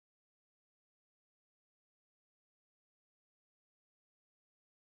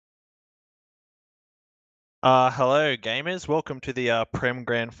Hello gamers, welcome to the Prem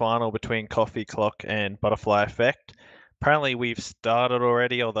Grand Final between Coffee Clock and Butterfly Effect. Apparently we've started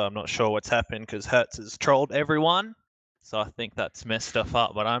already, although I'm not sure what's happened because Hertz has trolled everyone. So I think that's messed stuff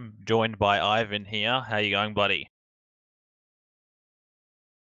up, but I'm joined by Ivan here. How you going, buddy?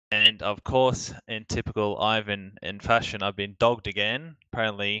 And of course, in typical Ivan in fashion, I've been dogged again.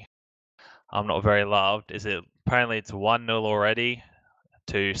 Apparently I'm not very loved. Apparently it's 1-0 already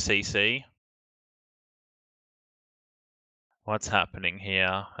to CC. What's happening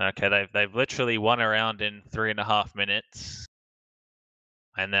here? Okay, they've literally won a round in 3.5 minutes,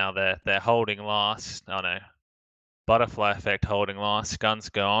 and now they're holding last. Oh no, Butterfly Effect holding last. Gun's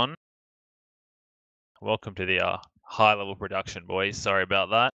gone. Welcome to the high level production, boys. Sorry about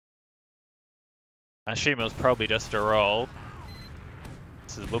that. I assume it was probably just a roll.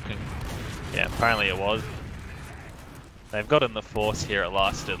 This is looking, yeah. Apparently it was. They've gotten the force here at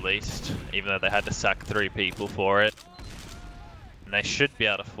last, at least, even though they had to sack 3 people for it. And they should be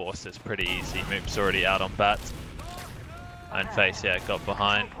able to force this pretty easy. Moop's already out on bats. And face, yeah, got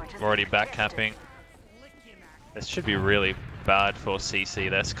behind. Already back capping. This should be really bad for CC.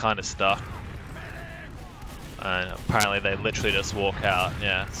 They're kind of stuck. And apparently they literally just walk out.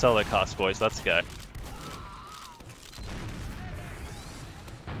 Yeah, solo cast, boys. Let's go.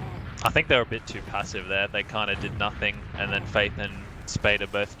 I think they were a bit too passive there. They kind of did nothing. And then Faith and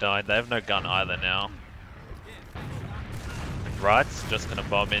Spader both died. They have no gun either now. Right's just going to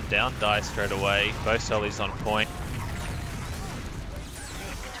bomb in down, die straight away. Both solis on point.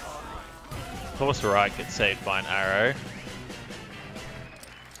 Of course, Right gets saved by an arrow.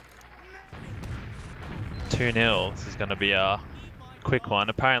 2-0. This is going to be a quick one.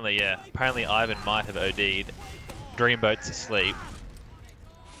 Apparently, yeah. Apparently, Ivan might have OD'd. Dreamboat's asleep.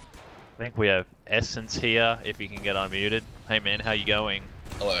 I think we have Essence here, if you can get unmuted. Hey man, how you going?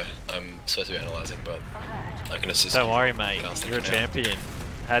 Hello, I'm supposed to be analysing, but I can assist. Don't worry, mate. You're a champion.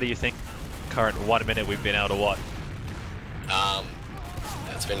 How do you think current 1 minute we've been able to watch?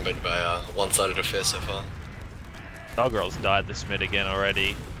 It's been beaten by a one-sided affair so far. Dogrol's died this mid again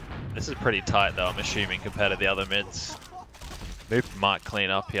already. This is pretty tight though, I'm assuming, compared to the other mids. Moop might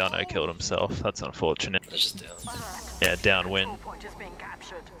clean up here. No, killed himself. That's unfortunate. It's just down. Yeah, downwind.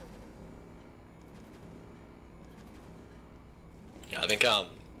 Yeah, I think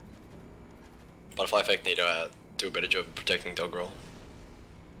Butterfly Effect need to do a better job of protecting Dogrel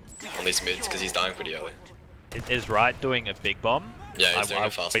on these mids because he's dying pretty early. Is Right doing a big bomb? Yeah, he's doing a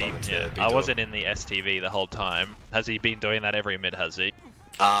fast bomb. Yeah, I wasn't in the STV the whole time. Has he been doing that every mid, has he?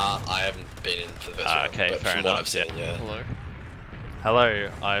 I haven't been in for the first round, okay, but fair from enough. what I've seen, yeah. Hello. Hello,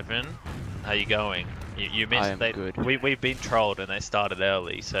 Ivan. How you going? You missed. I am good. We've been trolled and they started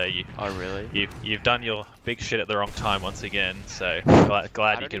early, so Oh really? you've done your big shit at the wrong time once again. So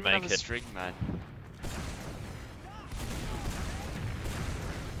glad you can make it. String, man.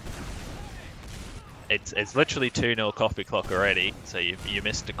 It's literally 2-0 Coffee Clock already, so you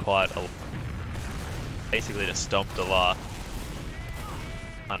missed it quite a. Basically just stomped a lot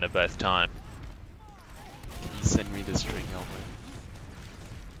under both time. Can you send me the string, Elmo?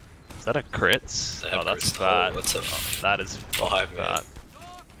 Is that a crits? Yeah, Oh, that's crits. bad. Oh, that's a That is 5, man. bad.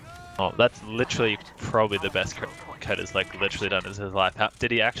 Oh, that's literally probably the best Code has like literally done in his life. Did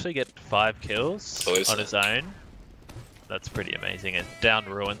he actually get 5 kills on his own? That's pretty amazing. It down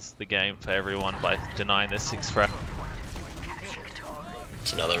ruins the game for everyone by denying this 6 frag.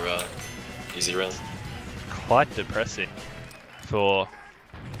 It's another easy round. Quite depressing for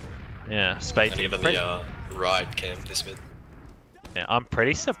Spade. And even the Ride camp this mid. Yeah, I'm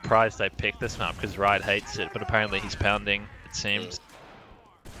pretty surprised they picked this map because Ride hates it, but apparently he's pounding, it seems.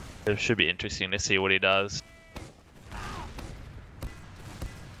 It should be interesting to see what he does.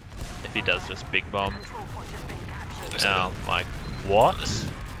 If he does just big bomb. Oh my, what?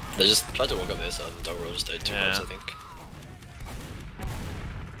 They just tried to walk up their side and Dogrel just stayed 2 rounds, I think.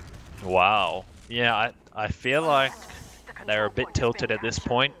 Wow. Yeah, I feel like they're a bit tilted at this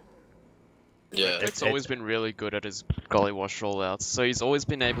point. Yeah. It's always been really good at his Golly Wash rollouts, so he's always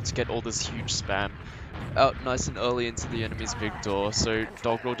been able to get all this huge spam out nice and early into the enemy's big door, so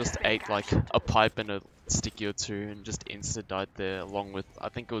Dogrel just ate like a pipe and a sticky or 2 and just insta-died there along with, I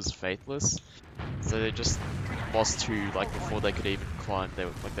think it was Faithless. So they just lost 2 like before they could even climb,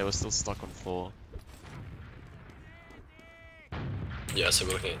 they were still stuck on 4. Yeah, so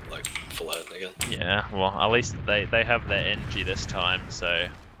we're looking at like full out again. Yeah, well at least they have their energy this time, so...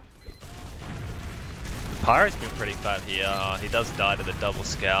 Pyro's been pretty fat here. He does die to the double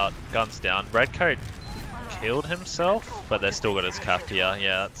scout. Guns down. Redcoat killed himself, but they're still got his cap here.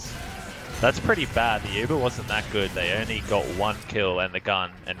 Yeah, that's pretty bad. The Uber wasn't that good. They only got 1 kill and the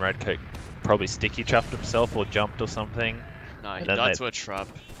gun, and Redcoat probably sticky trapped himself or jumped or something. No, he And then died to a trap.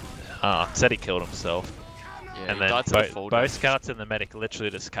 Said he killed himself. Yeah, And he then died to the fall both damage. scouts and the medic literally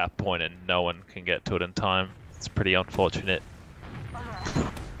just cap point and no one can get to it in time. It's pretty unfortunate.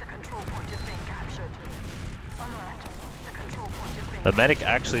 The medic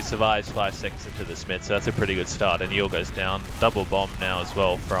actually survives 5 seconds into this mid, so that's a pretty good start, and Yule goes down. Double bomb now as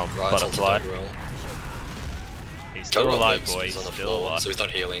well from Butterfly. He's still alive, boys. He's still alive. So he's not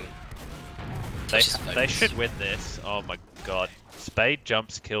healing. They should win this. Oh my god. Spade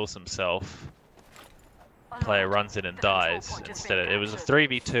jumps, kills himself. Player runs in and dies. Instead of, it was a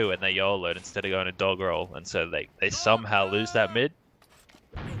 3v2 and they YOLO'd instead of going to dog roll, and so they somehow lose that mid.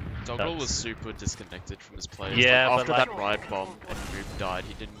 Doggerel was super disconnected from his players. Yeah, like, after but that ride bomb and Noob died,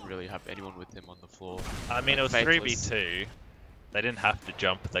 he didn't really have anyone with him on the floor. I mean, it was 3v2. They didn't have to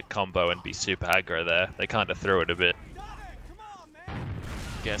jump the combo and be super aggro there. They kind of threw it a bit.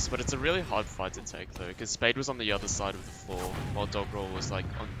 Guess, but it's a really hard fight to take though, because Spade was on the other side of the floor, while Doggerel was like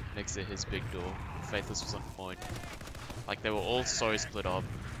on next to his big door. Faithless was on point. Like they were all so split up.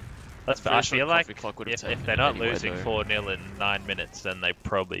 I feel like if they're not losing 4-0 in 9 minutes, then they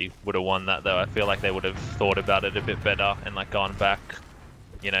probably would have won that though. I feel like they would have thought about it a bit better and like gone back,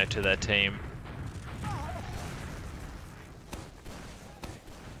 you know, to their team.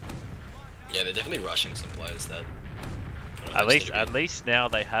 Yeah, they're definitely rushing some players that. At least now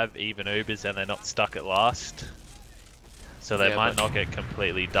they have even Ubers and they're not stuck at last. So they might not get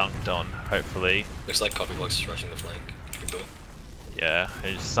completely dunked on, hopefully. Looks like Coffee Box is rushing the flank. Yeah,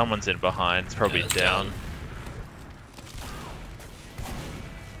 someone's in behind, it's probably down.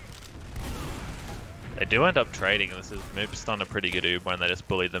 They do end up trading. This is Moop's done a pretty good Uber when they just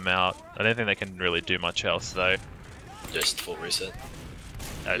bully them out. I don't think they can really do much else though. Just full reset.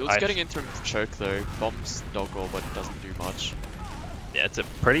 He was getting into him for choke though. Bombs Doggerel, but it doesn't do much. Yeah, it's a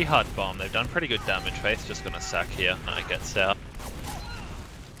pretty hard bomb. They've done pretty good damage. Faith's just gonna sack here. No, it gets out.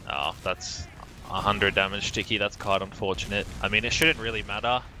 Oh, that's 100 damage sticky. That's quite unfortunate. I mean, it shouldn't really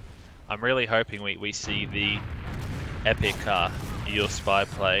matter. I'm really hoping we see the epic Your Spy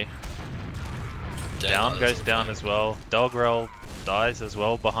play. Down goes down as well. Doggerel dies as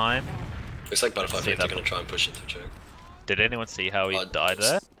well behind. Looks like Butterfly are gonna try and push into choke. Did anyone see how he died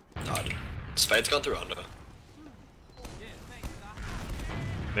there? Died. Spade's gone through under.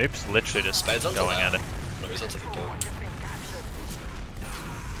 Moop's literally just going at it. No, he's onto the door.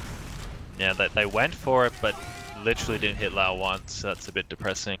 Yeah, they went for it, but literally didn't hit Lao once, so that's a bit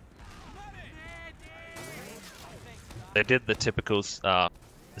depressing. They did the typical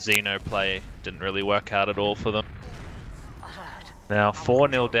Xeno play, didn't really work out at all for them. Now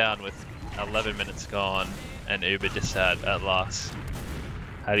 4-0 down with 11 minutes gone, and Uber just had at last.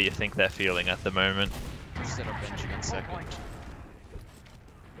 How do you think they're feeling at the moment? Instead of benching in second.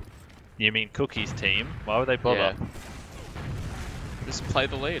 You mean Cookie's team? Why would they bother? Yeah. Just play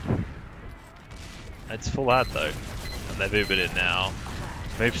the lead. It's full ad though, and they've Ubered it now.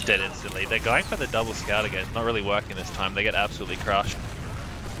 Move's dead instantly. They're going for the double scout again. It's not really working this time. They get absolutely crushed.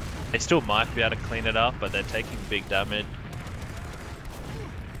 They still might be able to clean it up, but they're taking big damage.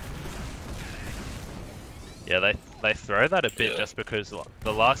 Yeah, they throw that a bit just because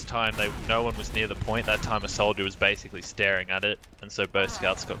the last time no one was near the point, that time a soldier was basically staring at it, and so both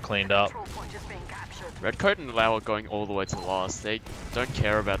scouts got cleaned up. Redcoat and Lau are going all the way to last. They don't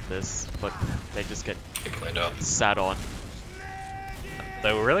care about this, but they just get cleaned up. Sat on.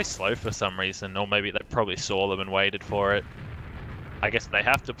 They were really slow for some reason, or maybe they probably saw them and waited for it. I guess they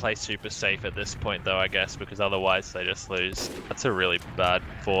have to play super safe at this point though, I guess, because otherwise they just lose. That's a really bad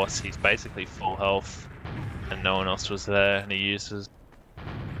force. He's basically full health, and no one else was there, and he uses...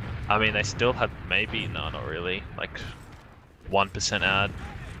 I mean, they still had maybe... No, not really. Like, 1% ad.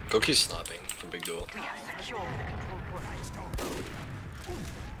 Cookie's sniping from big door.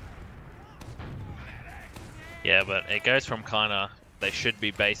 Yeah, but it goes from kinda... They should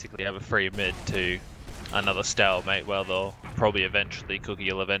be basically have a free mid to another stalemate where they'll probably eventually...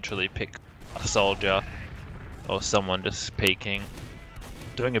 Cookie will eventually pick a soldier or someone just peeking.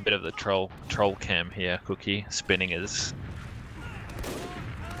 Doing a bit of the troll cam here, Cookie. Spinning his...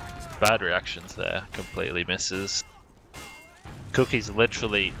 Bad reactions there. Completely misses. Cookie's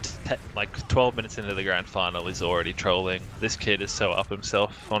literally, like 12 minutes into the grand final, is already trolling. This kid is so up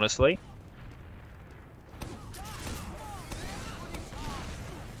himself, honestly.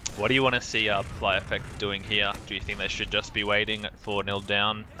 What do you want to see Fly Effect doing here? Do you think they should just be waiting at 4-0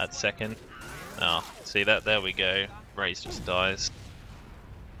 down at second? Oh, see that? There we go. Raze just dies.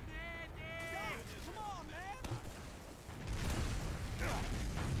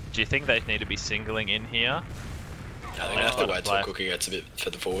 Do you think they need to be singling in here? I think I have to wait till Like- Cookie gets a bit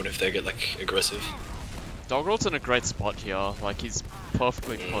further forward if they get like aggressive. Doggerel's in a great spot here. Like he's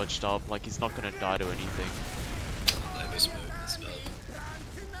perfectly perched up. Like he's not gonna die to anything. Like this move is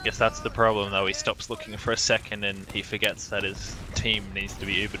bad. Guess that's the problem though. He stops looking for a second and he forgets that his team needs to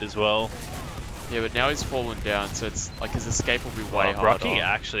be Ubered as well. Yeah, but now he's fallen down, so it's like his escape will be way harder. Rocky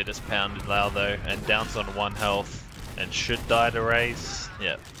actually just pounded Lau though, and Down's on 1 health and should die to raise.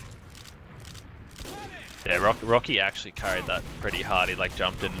 Yeah. Yeah, Rocky actually carried that pretty hard. He like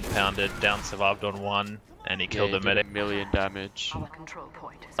jumped in and pounded. Down survived on 1 and he killed the did medic. 1 million damage.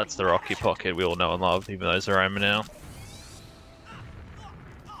 That's the Rocky pocket we all know and love, even though it's Aroma now.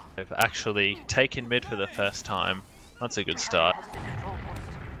 They've actually taken mid for the first time. That's a good start.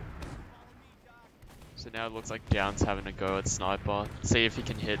 So now it looks like Down's having a go at Sniper. See if he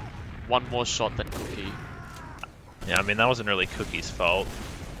can hit 1 more shot than Cookie. Yeah, I mean, that wasn't really Cookie's fault.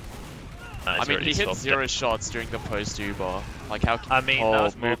 I mean, he hit 0 shots during the post Uber. Like, how can that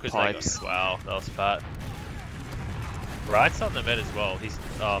was more move because pipes? Wow, that was fat. Right's on the mid as well. He's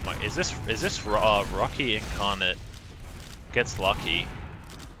oh my, is this Rocky incarnate gets lucky?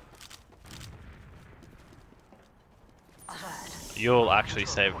 You'll actually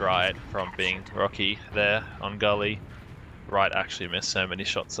saved Riot from being Rocky there on Gully. Riot actually missed so many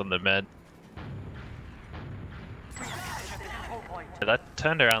shots on the med. That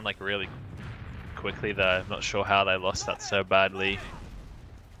turned around like really quickly though. I'm not sure how they lost that so badly.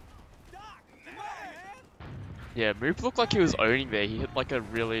 Yeah, Moop looked like he was owning there. He hit like a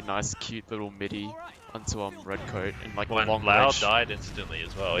really nice, cute little midi onto Redcoat in like When long Lau range. died instantly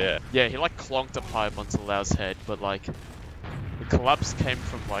as well, yeah. Yeah, he like clonked a pipe onto Lau's head, but like the collapse came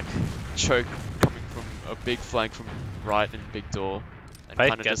from like choke coming from a big flank from right and big door, and Faith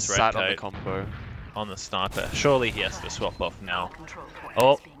kind of gets just sat on the Redcoat. combo. On the sniper. Surely he has to swap off now.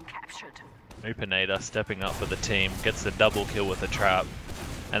 Oh, Upinator stepping up for the team, gets the double kill with a trap.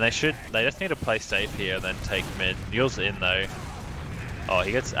 And they just need to play safe here and then take mid. Yule's in though. Oh,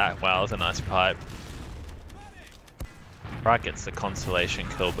 he gets, wow, that was a nice pipe. Right gets the consolation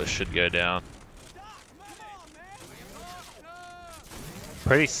kill, but should go down.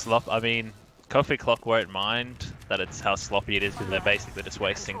 Pretty I mean, Coffee Clock won't mind that it's how sloppy it is because they're basically just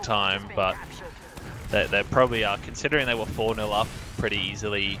wasting time, but they probably are, considering they were 4-0 up pretty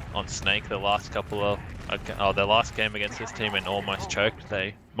easily on Snake the last couple of, their last game against this team and almost choked.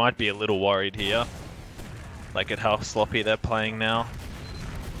 They might be a little worried here, like at how sloppy they're playing now.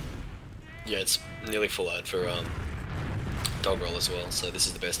 Yeah, it's nearly full ad for Doggerel as well, so this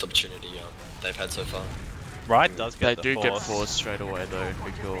is the best opportunity they've had so far. Right does They get do the get force. forced straight away though in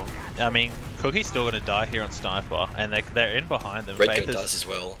big door. I mean, Cookie's still going to die here on Sniper, and they're in behind them. Redcoat Faith does as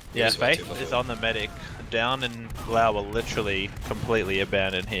well. Yeah, As well too Faith is before. on the medic. Down and Lau are literally completely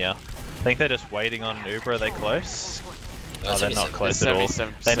abandoned here. I think they're just waiting on an Uber. Are they close? Oh, they're not 77%. close at all.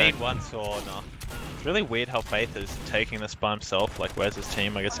 77%. They need one sword. No. It's really weird how Faith is taking this by himself. Like, where's his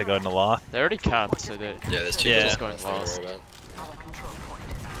team? I guess they're going to last. They're already capped, so they're Yeah, there's 2 Yeah. just going last.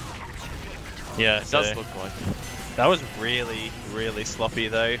 Yeah, It so does look like it. that was really, really sloppy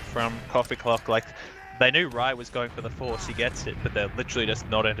though from Coffee Clock. Like, they knew Riot was going for the force. He gets it, but they're literally just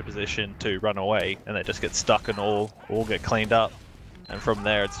not in a position to run away, and they just get stuck and all get cleaned up. And from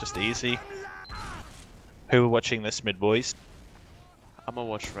there, it's just easy. Who are watching this mid, boys? I'm gonna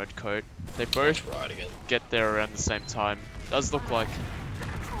watch Redcoat. They both Right again. get there around the same time. Does look like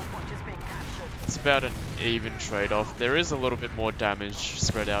it's about an even trade-off. There is a little bit more damage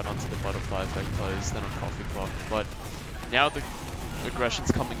spread out onto the butterfly effect players than on Coffee Clock, but now the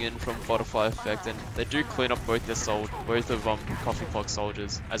aggression's coming in from butterfly effect, and they do clean up both of Coffee Clock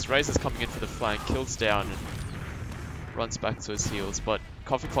soldiers. As Razor's coming in for the flank, kills down and runs back to his heals, but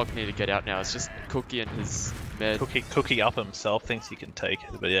Coffee Clock need to get out now. It's just Cookie and his med. Cookie up himself, thinks he can take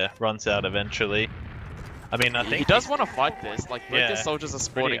it, but yeah, runs out eventually. I mean, I think He does want to fight this. Like, both Yeah, their soldiers are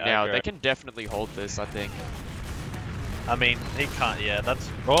pretty spawning now. aggro. They can definitely hold this, I think. I mean, he can't. Yeah, that's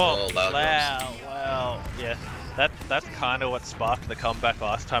Oh, Lau wow. Yeah, that's kind of what sparked the comeback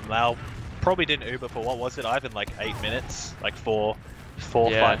last time. Lau probably didn't Uber for what was it, Ivan? Like 8 minutes, like four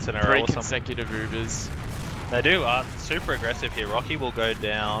fights in a row 3 or something. consecutive Ubers. They do super aggressive here. Rocky will go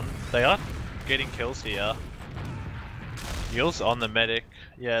down. They are getting kills here. Yule's on the medic.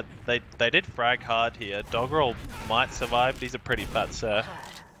 Yeah, they did frag hard here. Doggerel might survive. He's a pretty fat sir.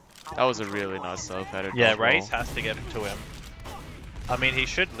 That was a really nice self-headed. Yeah, Raze has to get to him. I mean, he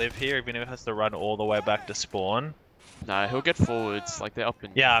should live here, even if he has to run all the way back to spawn. No, he'll get forwards. Like, they're up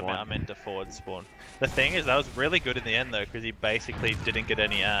in Yeah, one. I meant to forward spawn. The thing is, that was really good in the end, though, because he basically didn't get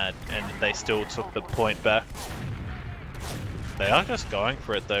any ad, and they still took the point back. They are just going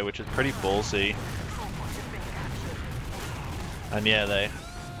for it, though, which is pretty ballsy. And yeah,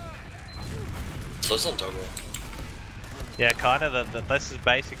 So it's on Doggerel. yeah, kind of. This is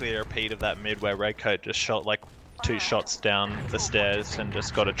basically a repeat of that mid where Redcoat just shot like 2 shots down the stairs and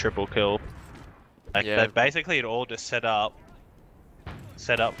just got a triple kill. Like Yeah. they basically had all just set up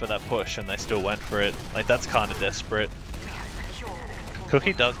for that push, and they still went for it. Like that's kind of desperate.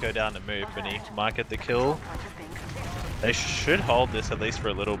 Cookie does go down to move, and he might get the kill. They should hold this at least for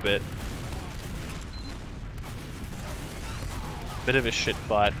a little bit. Bit of a shit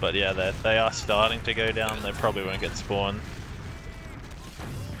fight, but yeah, they are starting to go down. They probably won't get spawned.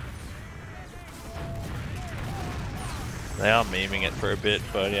 They are memeing it for a bit,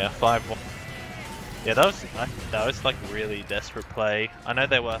 but yeah, 5-1. Yeah, that was like really desperate play. I know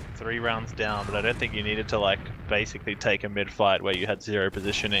they were 3 rounds down, but I don't think you needed to like basically take a mid fight where you had 0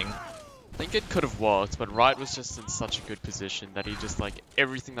 positioning. I think it could have worked, but Wright was just in such a good position that he just like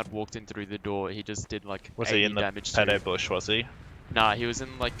everything that walked in through the door, he just did like Was 80 he in the damage pedo to. bush, was he? Nah, he was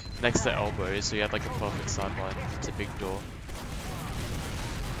in like next to Elmo, so he had like a perfect sideline to big door.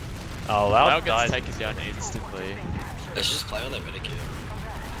 Oh, Lau Lau gets died. taken down instantly. They should just play on their medikit.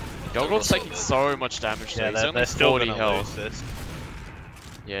 Doggerel's taking so much damage though. Yeah, He's only they're still 40 gonna health. lose this.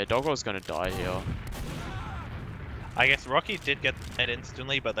 Yeah, Doggerel's gonna die here. I guess Rocky did get the head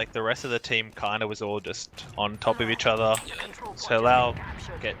instantly, but like the rest of the team kind of was all just on top of each other. So Lau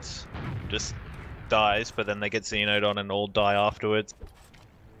just dies, but then they get Xeno'd on and all die afterwards.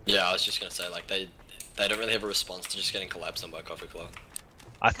 Yeah, I was just gonna say like they don't really have a response to just getting collapsed on by Coffee Clock.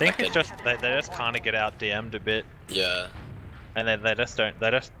 I think Like it's just they just kind of get out DM'd a bit, Yeah. and then they just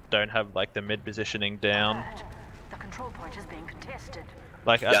don't have like the mid positioning down. The control point is being contested.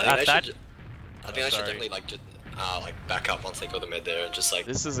 Like Yeah, I think at they that. I think they should Sorry. definitely like just like back up once they got the mid there and just like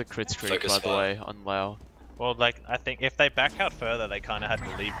This is a crit streak, Focus by the fire. way, on Lau. Well, like I think if they back out further, they kind of had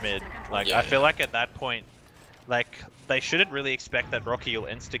to leave mid. Like Yeah, I feel yeah. like at that point, like they shouldn't really expect that Rocky will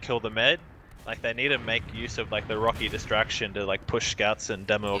insta kill the mid. Like they need to make use of like the Rocky distraction to like push scouts and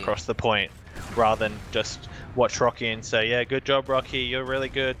demo across the point, rather than just watch Rocky and say, yeah, good job Rocky, you're really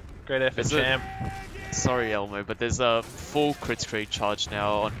good, great effort, Is it- champ. Sorry, Elmo, but there's a full crit streak charge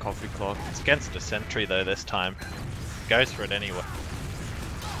now on Coffee Clock. It's against a sentry though this time. Goes for it anyway.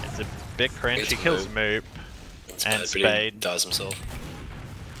 It's a bit cringe. It's He kills Moop. it's and bad, but he Spade. dies himself.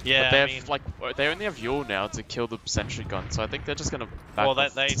 Yeah, But they I have mean, like they only have Yule now to kill the sentry gun, so I think they're just gonna back Well,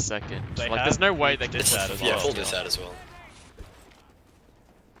 off they- to second. they Like have there's no way they huge can dis- do that that as as Yeah, well. full dis out as well.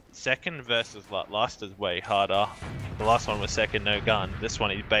 second versus last is way harder. The last one was second no gun. This one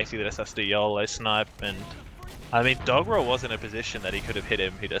he basically just has to YOLO snipe, and I mean Doggerel was in a position that he could have hit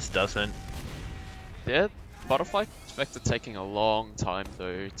him. He just doesn't. Their butterfly effect are taking a long time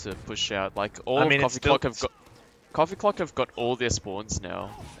though to push out. Like all I of mean, it's Coffee Clock have got all their spawns now,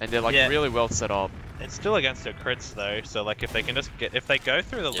 and they're like Yeah. really well set up. It's still against their crits though, so like if they can just if they go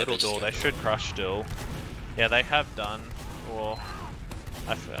through the Yeah, little they just door, go they for should crush still. Yeah, they have done. Or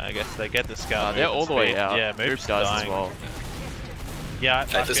I guess they get the scout. They're movement all the way speed. out. Yeah, Moop Moop's dies dying. as well. Yeah, I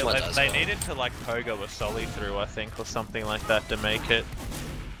Okay, this feel one like does they well. needed to like pogo a solly through, I think, or something like that to make it.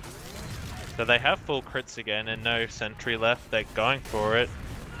 So they have full crits again and no sentry left. They're going for it.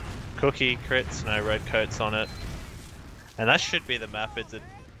 Cookie crits, no red coats on it. And that should be the map. It's a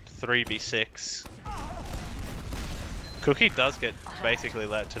 3v6. Cookie does get basically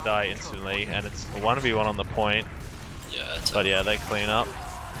let to die instantly, and it's a 1v1 on the point. Yeah, it's But yeah, they clean up.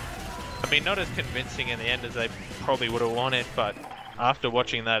 I mean, not as convincing in the end as they probably would have wanted, but after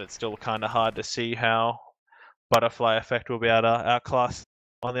watching that, it's still kind of hard to see how Butterfly Effect will be able to outclass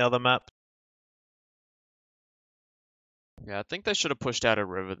on the other map. Yeah, I think they should have pushed out a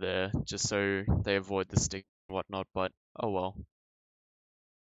river there, just so they avoid the stick and whatnot, but oh well.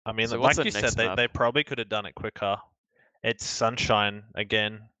 I mean, So like what's the you said, next map? they probably could have done it quicker. It's Sunshine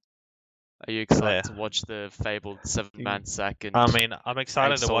again. Are you excited Yeah. to watch the fabled 7-man sack and I mean, I'm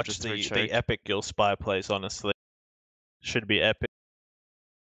excited to watch Soldier through the choke. epic Gil Spy plays, honestly. Should be epic.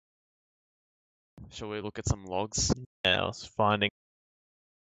 shall we look at some logs? Yeah, I was finding.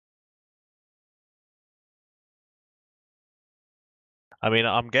 I mean,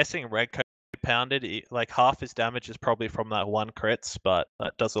 I'm guessing Red Coat pounded, like half his damage is probably from that one crits, but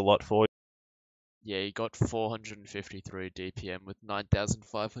that does a lot for you. Yeah, he got 453 DPM with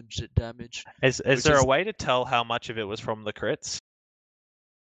 9,500 damage. Is Which there is- a way to tell how much of it was from the crits?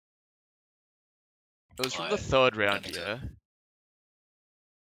 It was from I the third round, think so. yeah.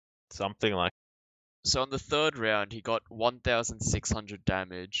 Something like. So on the third round, he got 1,600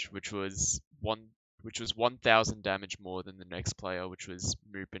 damage, which was 1,000 damage more than the next player, which was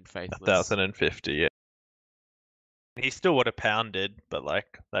Moop and Faithless. 1,050, yeah. He still would have pounded, but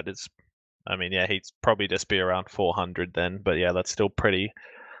like that is I mean, yeah, he'd probably just be around 400 then, but yeah, that's still pretty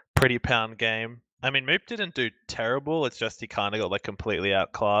pound game. I mean, Moop didn't do terrible. It's just he kind of got like completely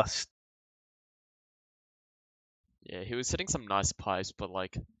outclassed. Yeah, he was hitting some nice pipes, but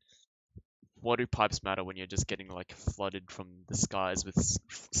like, what do pipes matter when you're just getting like flooded from the skies with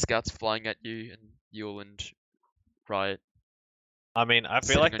scouts flying at you and Yule and Riot I mean, I feel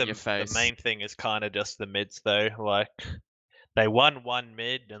sitting like on the your face? main thing is kind of just the mids though. Like they won one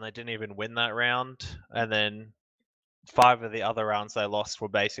mid and they didn't even win that round, and then 5 of the other rounds they lost were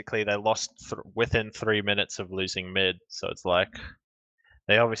basically they lost within 3 minutes of losing mid. So it's like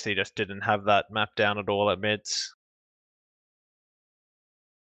they obviously just didn't have that map down at all at mids.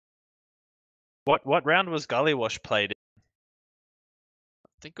 What round was Gullywash played in? I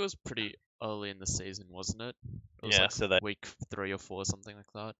think it was pretty early in the season, wasn't it? It was Yeah, like so they week 3 or 4, something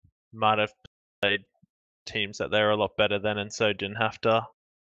like that. might have played teams that they're a lot better than, and so didn't have to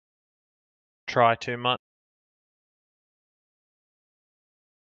try too much.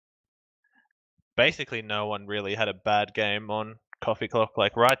 Basically, no one really had a bad game on Coffee Clock.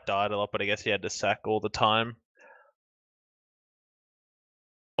 Like, Wright died a lot, but I guess he had to sack all the time.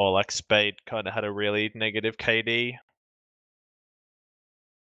 Or like Spade kind of had a really negative KD.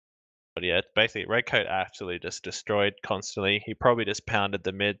 But yeah, basically Redcoat absolutely just destroyed constantly. He probably just pounded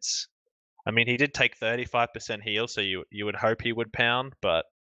the mids. I mean, he did take 35% heal, so you would hope he would pound, but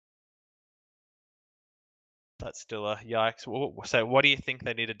that's still a yikes. So what do you think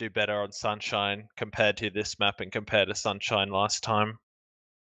they need to do better on Sunshine compared to this map and compared to Sunshine last time?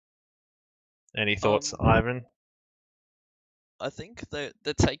 Any thoughts, Ivan? I think they're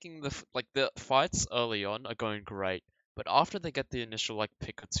taking the fights early on are going great, but after they get the initial like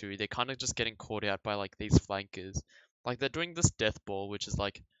pick or two, they're kind of just getting caught out by like these flankers. Like they're doing this death ball, which is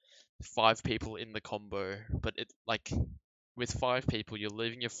like 5 people in the combo, but it like with 5 people you're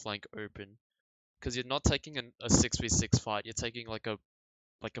leaving your flank open because you're not taking a 6v6 fight, you're taking like a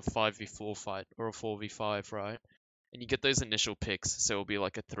 5v4 fight or a 4v5, right? And you get those initial picks, so it'll be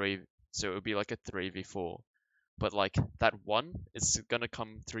like a 3v4. But like that one is gonna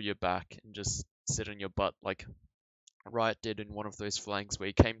come through your back and just sit on your butt like Riot did in one of those flanks where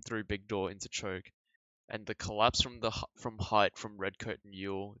he came through big door into choke, and the collapse from height from Redcoat and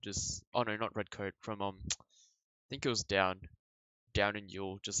Yule just not Redcoat from I think it was down and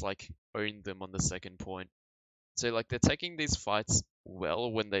Yule just like owned them on the second point. So like they're taking these fights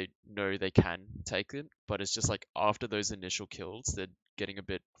well when they know they can take it, but it's just like after those initial kills they're getting a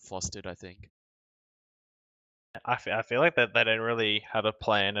bit flustered, I think. I feel like that they don't really have a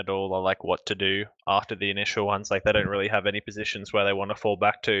plan at all, or like what to do after the initial ones. Like they don't really have any positions where they want to fall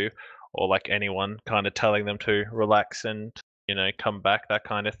back to, or like anyone kind of telling them to relax and come back, that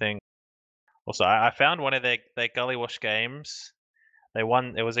kind of thing. Also, I found one of their Gullywash games. They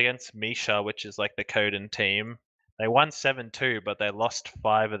won. It was against Misha, which is like the Coden team. They won 7-2, but they lost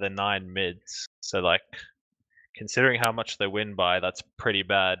 5 of the 9 mids. So like, considering how much they win by, that's pretty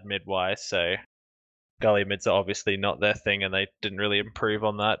bad mid-wise. So Gully mids are obviously not their thing, and they didn't really improve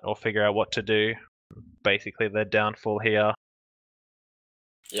on that or figure out what to do. Basically, their downfall here.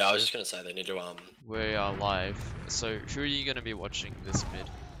 Yeah, I was just gonna say they need to We are live. So who are you gonna be watching this mid?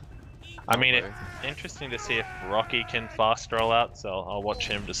 I mean, it's interesting to see if Rocky can fast roll out, so I'll watch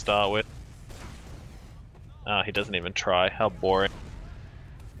him to start with. He doesn't even try. How boring.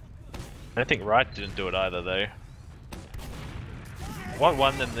 I don't think Wright didn't do it either, though. What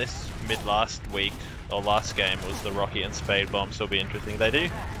won them this mid last week, or last game, was the Rocky and Spade bomb, so it'll be interesting. They do.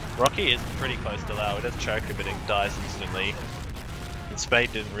 Rocky is pretty close to low. It does choke a bit and dies instantly. And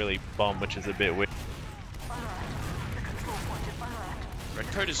Spade didn't really bomb, which is a bit weird.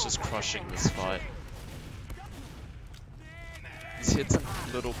 Redcoat is just crushing this fight. He's hit some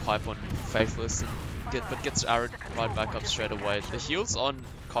little pipe on Faithless, and gets arrowed right back up straight away. The heals on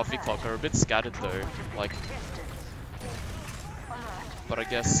Coffee Clock are a bit scattered though, like. But I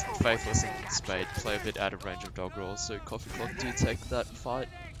guess Faithless and Spade play a bit out of range of dog rolls, so Coffee Clock do take that fight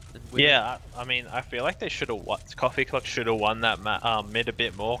and win. Yeah, I mean, I feel like they should have won. Coffee Clock should have won that mid a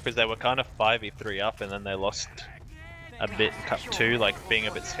bit more, because they were kind of 5v3 up, and then they lost a bit in Cup 2, like being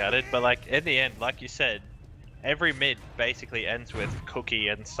a bit scattered. But like in the end, like you said, every mid basically ends with Cookie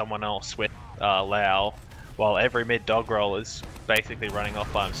and someone else with Lau, while every mid dog roll is basically running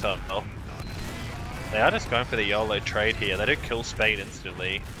off by himself. They are just going for the YOLO trade here. They do kill Spade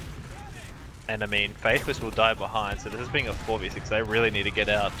instantly. And I mean, Faithless will die behind, so this is being a 4v6. They really need to get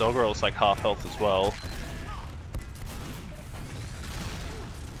out. Dog roll's like half health as well.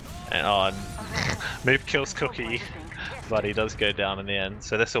 And Moop kills Cookie, but he does go down in the end.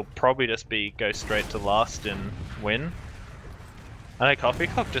 So this will probably just be go straight to last and win. I know Coffee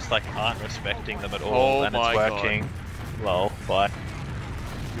Clock just like aren't respecting them at all, Oh and it's my God. working. Lol, bye.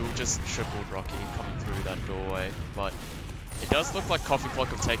 You'll just tripled Rocky coming through that doorway, but it does look like Coffee Clock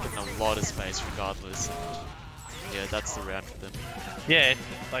have taken a lot of space regardless. And yeah, that's the round for them. Yeah,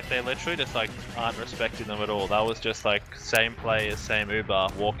 like they literally just like aren't respecting them at all. That was just like same players, same Uber,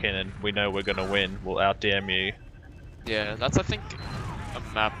 walk in and we know we're gonna win. We'll out DM you. Yeah, that's I think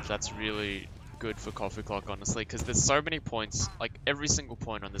a map that's really good for Coffee Clock, honestly, because there's so many points. Like every single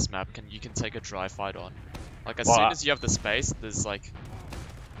point on this map you can take a dry fight on. Like as soon as you have the space,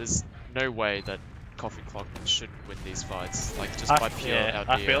 there's no way that Coffee Clock shouldn't win these fights. Like just by pure out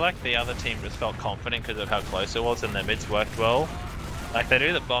I feel like the other team just felt confident because of how close it was and their mids worked well. Like they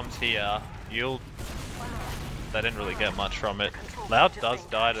do the bombs here, they didn't really get much from it. Loud does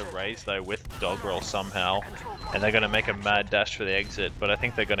die to Raze though with dog roll somehow, and they're gonna make a mad dash for the exit, but I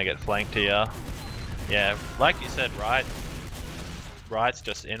think they're gonna get flanked here. Yeah, like you said, Right's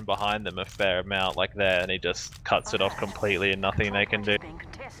just in behind them a fair amount like there, and he just cuts it off completely and nothing they can do.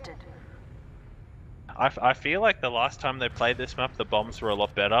 I feel like the last time they played this map, the bombs were a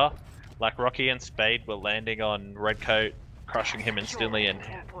lot better. Like Rocky and Spade were landing on Redcoat, crushing him instantly and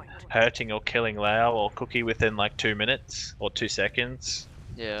hurting or killing Lau or Cookie within like 2 minutes or 2 seconds.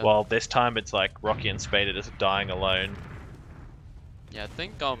 Yeah. While this time it's like Rocky and Spade are just dying alone. Yeah, I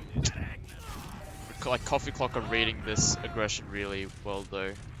think like Coffee Clock are reading this aggression really well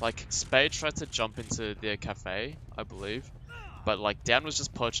though. Like Spade tried to jump into their cafe, I believe, but like Dan was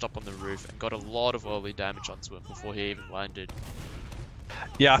just perched up on the roof and got a lot of early damage onto him before he even landed.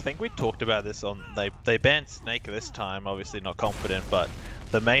 Yeah, I think we talked about this on they banned Snake this time, obviously not confident, but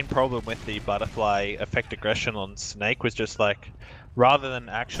the main problem with the butterfly effect aggression on Snake was just like rather than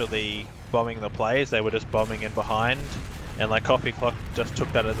actually bombing the players, they were just bombing in behind. And like Coffee Clock just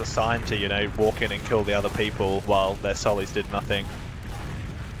took that as a sign to, you know, walk in and kill the other people while their solis did nothing.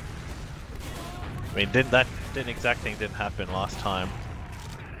 I mean, that exact thing didn't happen last time.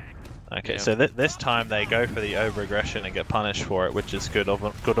 Okay, Yeah. so this time they go for the over-aggression and get punished for it, which is good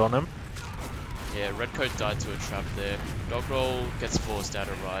on them. Yeah, Redcoat died to a trap there. Dog roll gets forced out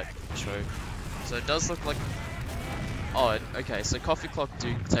of right choke. So it does look like. Oh, okay. So Coffee Clock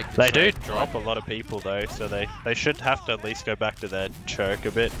do take. The They do trade, drop a lot of people though, so they should have to at least go back to their choke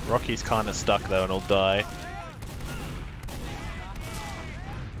a bit. Rocky's kind of stuck though, and he'll die.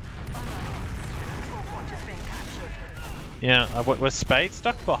 Yeah, was Spade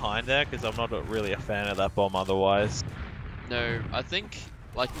stuck behind there? Because I'm not really a fan of that bomb otherwise. No, I think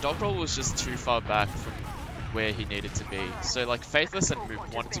like Dog roll was just too far back from where he needed to be. So like Faithless and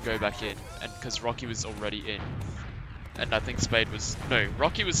Moop wanted to go back in, and because Rocky was already in, and I think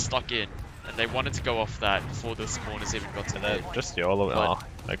Rocky was stuck in, and they wanted to go off that before the spawners even got to there. Just all of it. Oh,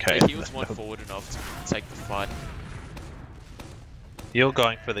 okay. But he was more forward enough to take the fight. You're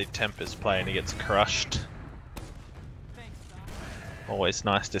going for the Tempest play and he gets crushed. Always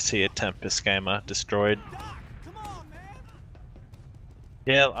nice to see a Tempest gamer destroyed.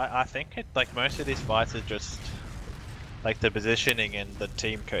 Yeah, I think like most of these fights are just like the positioning and the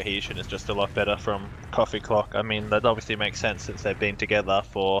team cohesion is just a lot better from Coffee Clock. I mean, that obviously makes sense since they've been together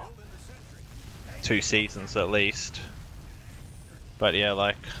for 2 seasons at least. But yeah,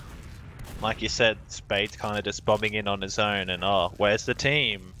 like you said, Spade's kind of just bombing in on his own and oh, where's the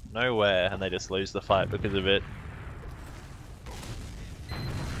team? Nowhere, and they just lose the fight because of it.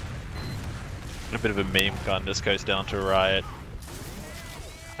 A bit of a meme gun just goes down to Riot.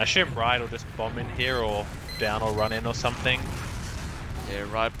 I assume Riot will just bomb in here or down or run in or something. Yeah,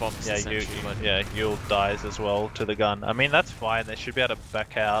 Riot bombs the sentry, but Yule dies as well to the gun. I mean, that's fine. They should be able to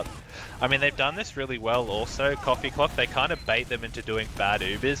back out. I mean, they've done this really well also. Coffee Clock, they kind of bait them into doing bad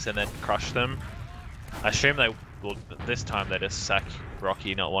Ubers and then crush them. I assume they will, this time they just sack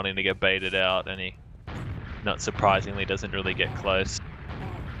Rocky not wanting to get baited out, and he, not surprisingly, doesn't really get close.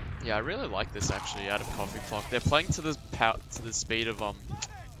 yeah, I really like this actually out of Coffee Clock. They're playing to the speed of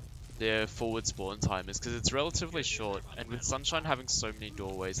their forward spawn timers because it's relatively short, and with Sunshine having so many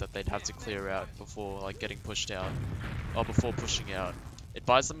doorways that they'd have to clear out before like getting pushed out or before pushing out, it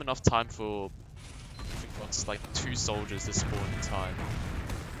buys them enough time for I think what's like 2 soldiers to spawn in time.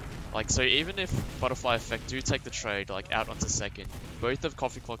 Like so even if Butterfly Effect do take the trade like out onto second, both of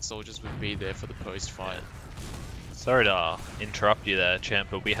Coffee Clock soldiers would be there for the post fight. Sorry to interrupt you there, champ,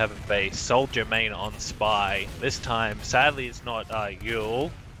 but we have a soldier main on Spy. This time, sadly, it's not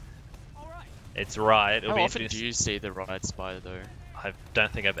Yule. It's Riot. How often do you see the Riot Spy though? I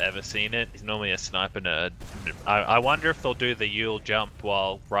don't think I've ever seen it. He's normally a sniper nerd. I wonder if they'll do the Yule jump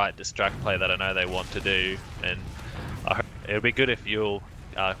while Riot distract play that I know they want to do. And it would be good if Yule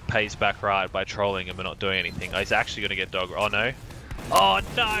pays back Riot by trolling him and not doing anything. Oh, he's actually going to get dog. Oh no. Oh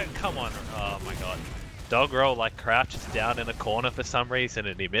no! Come on! Oh my god. Dog roll like crouches down in a corner for some reason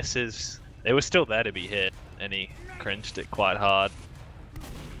and he misses. It was still there to be hit and he cringed it quite hard.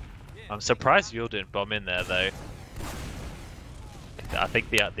 I'm surprised Yule didn't bomb in there though. I think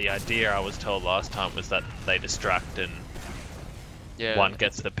the idea I was told last time was that they distract and one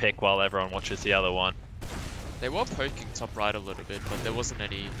gets the pick while everyone watches the other one. They were poking top right a little bit, but there wasn't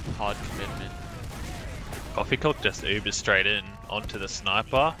any hard commitment. Coffee Cook just Ubers straight in onto the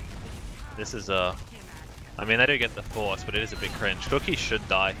sniper. This is a... I mean, they do get the force, but it is a bit cringe. Cookie should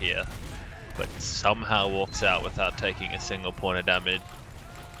die here, but somehow walks out without taking a single point of damage.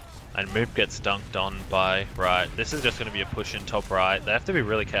 And Moop gets dunked on by right. This is just going to be a push in top right. They have to be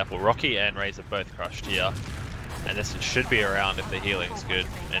really careful. Rocky and Raze are both crushed here. And this should be around if the healing's good.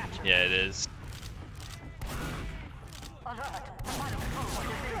 And yeah, it is.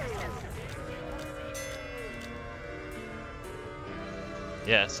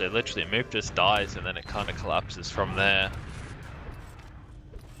 Yeah, so literally Moop just dies and then it kind of collapses from there.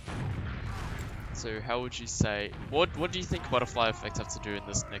 So how would you say, what do you think Butterfly Effect have to do in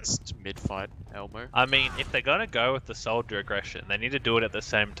this next mid fight, Elmo? I mean, if they're gonna go with the soldier aggression, they need to do it at the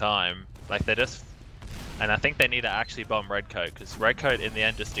same time. Like they just, and I think they need to actually bomb Redcoat because Redcoat in the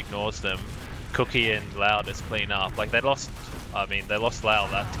end just ignores them. Cookie and Lau just clean up. Like they lost, I mean, they lost Lau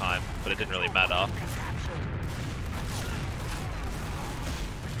that time, but it didn't really matter.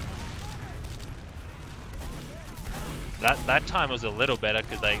 That time was a little better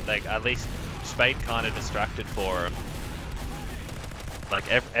because they at least Spade kind of distracted for him. Like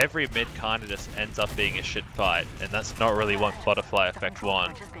every mid kind of just ends up being a shit fight, and that's not really what Butterfly Effect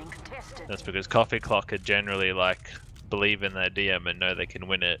want. That's because Coffee Clock are generally like believe in their DM and know they can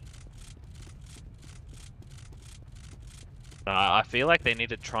win it. I feel like they need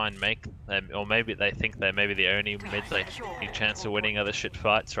to try and make them, or maybe they think they're maybe the only mid they have any chance of winning other shit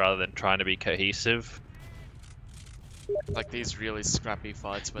fights rather than trying to be cohesive. Like these really scrappy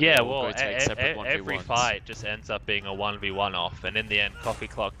fights where yeah, they all well, go take separate 1v1s. every fight just ends up being a 1v1 off, and in the end, Coffee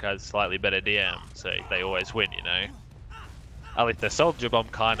Clock has slightly better DM, so they always win, you know? At least the Soldier Bomb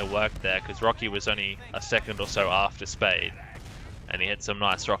kind of worked there, because Rocky was only a second or so after Spade, and he hit some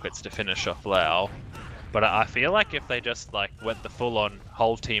nice rockets to finish off Lau. But I feel like if they just like went the full-on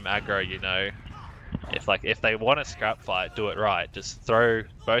whole team aggro, you know, if they want a scrap fight, do it right. Just throw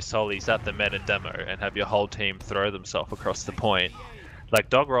both solis at the med and demo and have your whole team throw themselves across the point. Like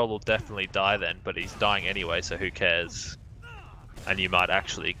Dog Roll will definitely die then, but he's dying anyway, so who cares? And you might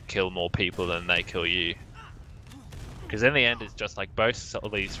actually kill more people than they kill you. Because in the end, it's just like both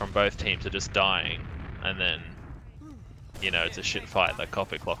solis from both teams are just dying, and then, you know, it's a shit fight that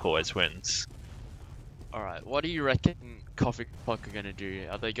Coffee Clock always wins. Alright, what do you reckon Coffee Clock are gonna do?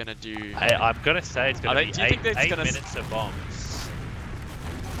 Are they gonna do... Hey, I'm gonna say it's gonna be do you think 8 gonna... minutes of bombs.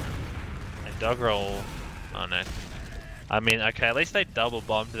 And Dog Roll... Oh no. I mean, okay, at least they double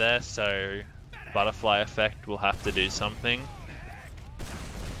bombed there, so Butterfly Effect will have to do something.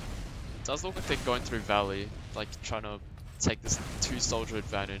 It does look like they're going through Valley, like trying to take this 2-soldier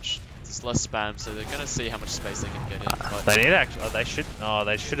advantage. There's less spam, so they're gonna see how much space they can get in. But... They need to actually... Oh,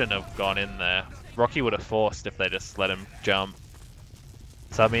 they shouldn't have gone in there. Rocky would have forced if they just let him jump.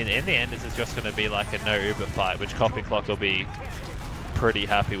 So I mean, in the end, this is just going to be like a no Uber fight, which Coffee Clock will be pretty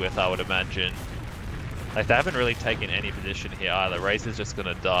happy with, I would imagine. Like, they haven't really taken any position here either. Razor's just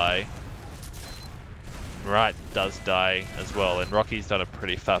going to die. Right does die as well, and Rocky's done a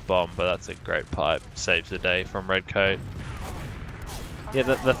pretty fat bomb, but that's a great pipe. Saves the day from Redcoat. Yeah,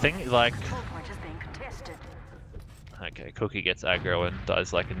 the thing, like... Okay, Cookie gets aggro and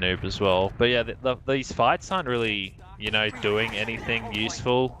dies like a noob as well. But yeah, these fights aren't really, you know, doing anything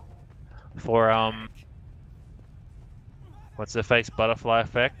useful for, what's the face, Butterfly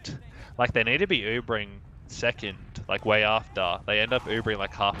Effect? Like, they need to be Ubering second, like way after. They end up Ubering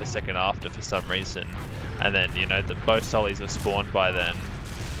like half a second after for some reason. And then, you know, both solis are spawned by then.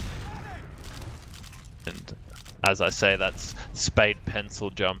 And as I say, that's Spade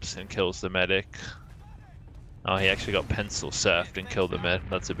pencil jumps and kills the medic. Oh, he actually got pencil surfed and killed the med.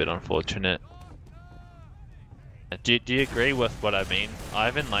 That's a bit unfortunate. Do you agree with what I mean?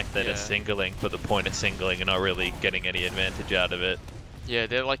 Ivan, like they're just singling for the point of singling and not really getting any advantage out of it. Yeah,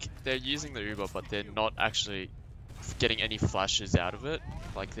 they're using the Uber, but they're not actually getting any flashes out of it.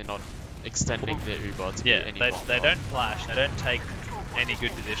 Like they're not extending their Uber to be any longer. They don't flash, they don't take any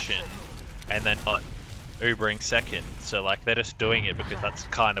good position, and they're not Ubering second, so like they're just doing it because that's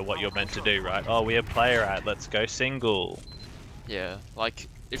kind of what you're meant to do, right? Oh, we have player ad, let's go single. Yeah, like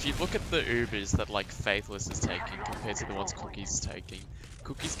if you look at the Ubers that like Faithless is taking compared to the ones Cookie's taking,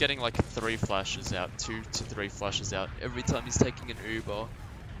 Cookie's getting like 3 flashes out, 2 to 3 flashes out every time he's taking an Uber.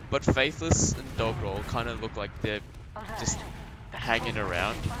 But Faithless and Doggerel kind of look like they're just hanging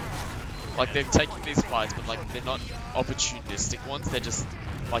around. Like they're taking these fights, but like they're not opportunistic ones. They're just,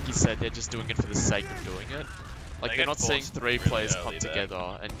 like you said, they're just doing it for the sake of doing it. Like they're not seeing 3 players come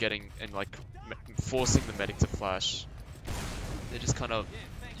together and like forcing the medic to flash. They're just kind of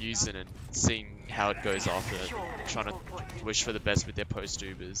using and seeing how it goes after, trying to wish for the best with their post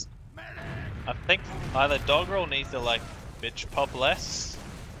Ubers. I think either Doggerel needs to like bitch pop less,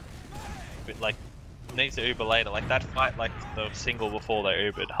 but like needs to Uber later. Like that fight, like the single before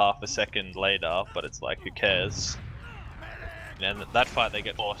they Ubered half a second later, but it's like who cares? And that fight they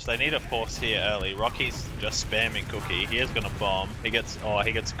get forced. They need a force here early. Rocky's just spamming Cookie. He is gonna bomb. He gets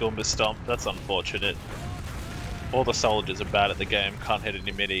Goomba stomped. That's unfortunate. All the soldiers are bad at the game, can't hit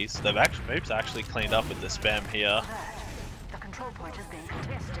any middies. They've actually Moob's actually cleaned up with the spam here. The control point is being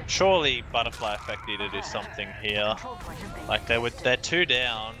contested. Surely Butterfly Effect need to do something here. Like they're 2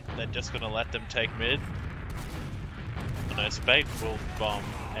 down, they're just gonna let them take mid. No, Spade will bomb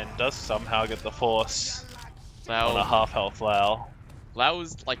and does somehow get the force on a half health Lau. Lau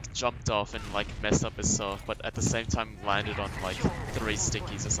was like jumped off and like messed up himself, but at the same time landed on like 3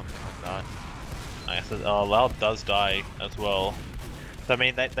 stickies or something like that. Oh, Lau does die as well. So, I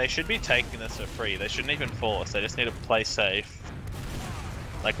mean, they should be taking this for free. They shouldn't even force. They just need to play safe.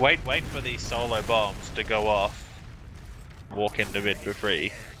 Like, wait for these solo bombs to go off. Walk into mid for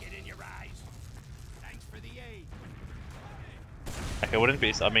free. Like, it wouldn't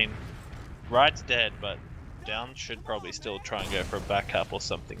be. I mean, Ride's dead, but Down should probably still try and go for a backup or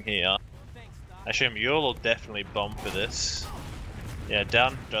something here. I assume Yule will definitely bomb for this. Yeah,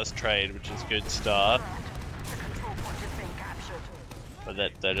 Down does trade, which is a good start. But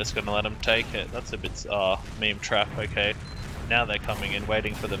they're just gonna let him take it. That's a bit, meme trap, okay. Now they're coming in,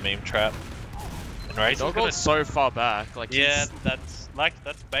 waiting for the meme trap. And Ray's Doggerel's so far back, like yeah, that's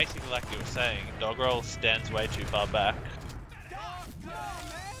basically like you were saying. Doggerel stands way too far back.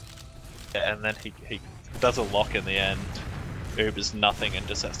 Yeah, and then he does a lock in the end. Ubers nothing and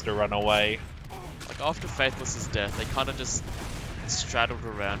just has to run away. Like after Faithless's death, they kind of just straddled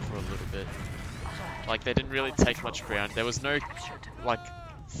around for a little bit. Like they didn't really take much ground. There was no like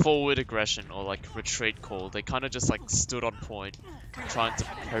forward aggression or like retreat call. They kind of just like stood on point, trying to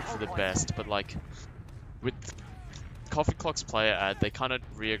hope for the best. But like with Coffee Clock's player ad, they kind of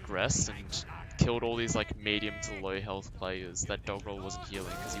re-aggressed and killed all these like medium to low health players that Doggerel wasn't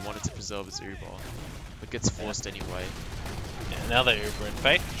healing because he wanted to preserve his Uber, but gets forced anyway. Yeah, now they're Uber and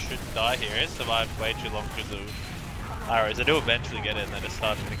Faith should die here. He survived way too long because of arrows. They do eventually get in, they're just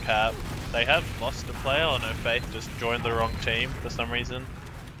starting to cap. They have lost a player, or no, Faith just joined the wrong team for some reason.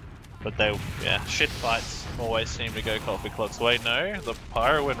 But yeah, shit fights always seem to go Coffee Clock's way. No, the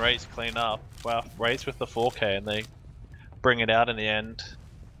Pyro and Raze clean up. Wow, Raze with the 4K and they bring it out in the end.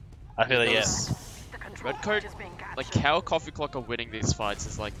 I feel like, yes. Redcoat, like how Coffee Clock are winning these fights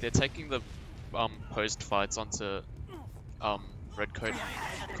is like they're taking the post fights onto Redcoat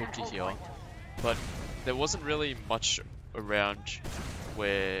and Cookie here, but there wasn't really much around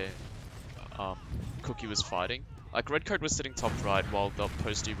where Cookie was fighting. Like Redcoat was sitting top right while the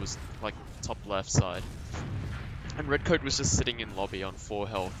postie was like top left side, and Redcoat was just sitting in lobby on 4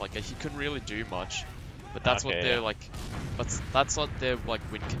 health. Like he couldn't really do much. But that's what they're like. That's what their like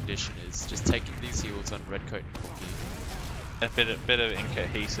win condition is. Just taking these heals on Redcoat and Cookie. A bit of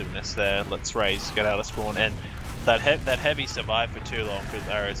incohesiveness there. Let's Raze get out of spawn, and that heavy survived for too long because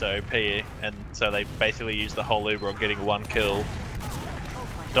arrows are OP, and so they basically use the whole Uber on getting 1 kill.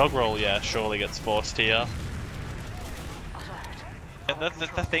 Doggerel, yeah, surely gets forced here. And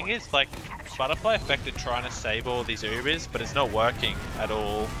the thing is, like, Butterfly Effect trying to save all these Ubers, but it's not working at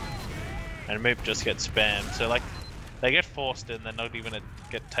all. And Moop just gets spammed, so like, they get forced and they're not even gonna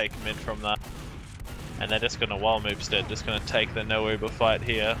get taken mid from that. And they're just gonna, while Moop's dead, just gonna take the no Uber fight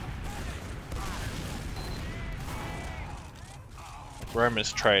here.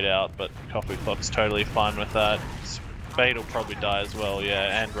 Roma's trade out, but Coffee Clock's totally fine with that. Spade will probably die as well,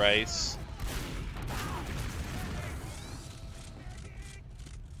 yeah, and Race.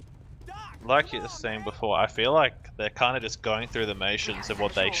 Like you were saying before, I feel like they're kind of just going through the motions of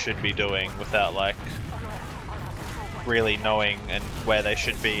what they should be doing without like really knowing and where they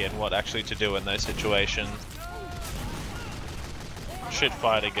should be and what actually to do in those situations. Should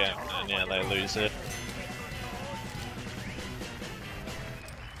fight again, and yeah, they lose it.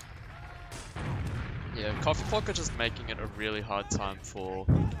 Yeah, Coffee Clock are just making it a really hard time for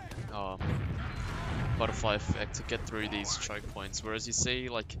Butterfly Effect to get through these choke points, whereas you see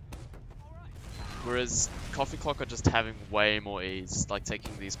like, whereas Coffee Clock are just having way more ease, like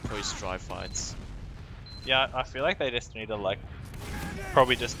taking these post-dry fights. Yeah, I feel like they just need to like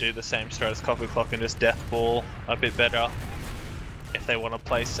probably just do the same strat as Coffee Clock and just death ball a bit better if they want to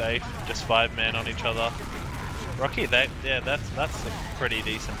play safe. Just 5-man on each other. Rocky, that's a pretty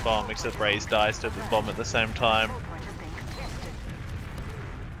decent bomb, except Raze dies to the bomb at the same time. Control point is being contested.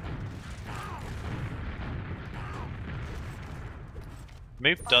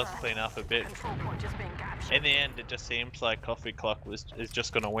 Moop does clean up a bit. Control point is being captured. In the end, it just seems like Coffee Clock is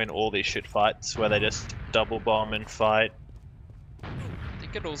just gonna win all these shit fights where they just double bomb and fight. I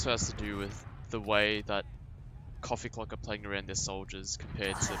think it also has to do with the way that Coffee Clock are playing around their soldiers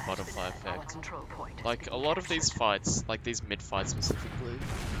compared to Butterfly Our Effect. control point is Like, a being lot of these captured. fights, like these mid-fights specifically,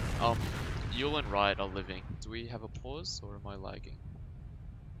 Yule and Riot are living. Do we have a pause, or am I lagging?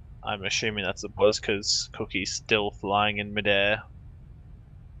 I'm assuming that's the pause because Cookie's still flying in midair.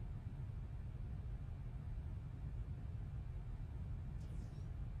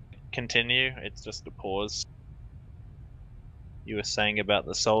 Continue, it's just a pause. You were saying about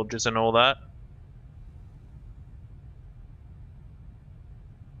the soldiers and all that?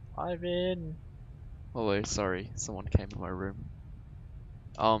 Iven. Hello, sorry, someone came in my room.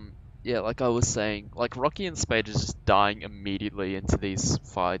 Yeah, like I was saying, like Rocky and Spade is just dying immediately into these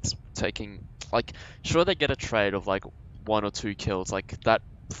fights, taking, like, sure they get a trade of like 1 or 2 kills, like that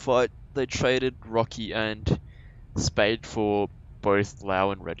fight they traded Rocky and Spade for both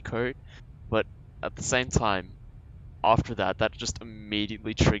Lau and Redcoat, but at the same time, after that, that just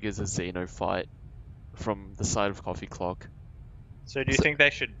immediately triggers a Xeno fight from the side of Coffee Clock. So do you think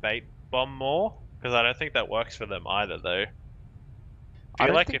they should bait bomb more? Because I don't think that works for them either, though. I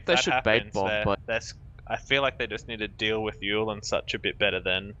don't like think if they that should happens, bait bomb, but I feel like they just need to deal with Yule and such a bit better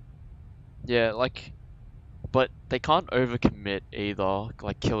then. yeah, like, but they can't overcommit either,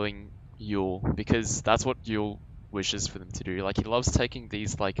 like killing Yule, because that's what Yule wishes for them to do. Like, he loves taking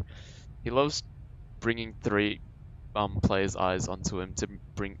these, like, he loves bringing 3 players' eyes onto him to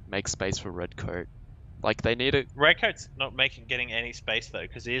make space for Redcoat. Like, they need it. Redcoat's not getting any space though,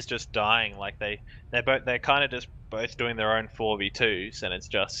 because he is just dying. Like they're kind of just both doing their own 4v2s, and it's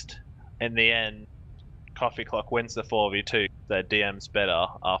just in the end, Coffee Clock wins the 4v2. Their DM's better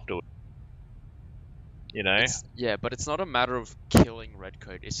afterwards. You know? Yeah, but it's not a matter of killing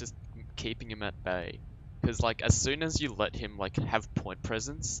Redcoat. It's just keeping him at bay. Because like as soon as you let him like have point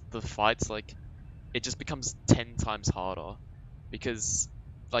presence, the fights like it just becomes 10 times harder. Because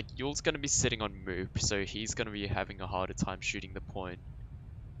like Yule's gonna be sitting on Moop, so he's gonna be having a harder time shooting the point.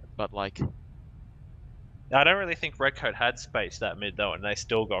 But like, I don't really think Redcoat had space that mid though, and they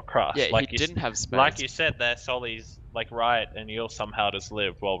still got crushed. yeah, like he didn't have space. Like you said, their Sollies, like Riot and Yule somehow just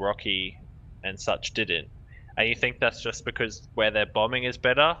lived, while Rocky and such didn't. And you think that's just because where their bombing is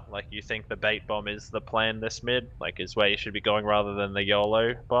better? Like you think the bait bomb is the plan this mid? Like is where you should be going rather than the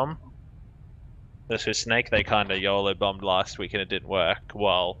YOLO bomb? This was Snake, they kinda YOLO bombed last week and it didn't work,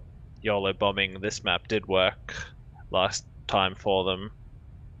 while YOLO bombing this map did work last time for them.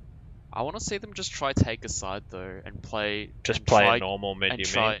 I want to see them just try take a side though and play. Just and play try, a normal mid, and you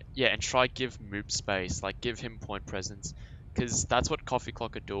try, mean? Yeah, and try give Moop space, like give him point presence, because that's what Coffee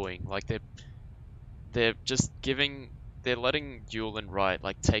Clock are doing. Like they're just they're letting Yule and Riot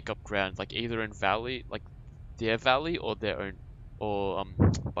like take up ground, like either in Valley, like their Valley, or their own, or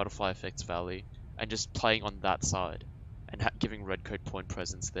Butterfly Effect's Valley, and just playing on that side, and giving Redcoat point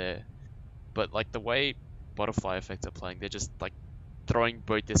presence there. But like the way Butterfly Effect are playing, they're just like throwing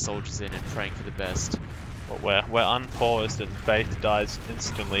both their soldiers in and praying for the best. But we're unpaused and Faith dies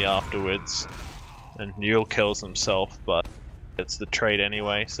instantly afterwards, and Yule kills himself, but it's the trade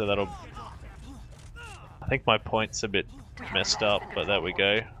anyway, so that'll... I think my point's a bit messed up, but there we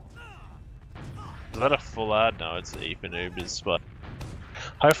go. Is that a full ad? No, it's even Ubers, but...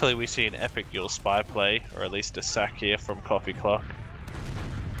 Hopefully we see an epic Yule spy play, or at least a sack here from Coffee Clock.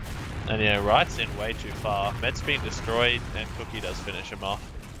 And yeah, Wright's in way too far. Med's been destroyed, and Cookie does finish him off.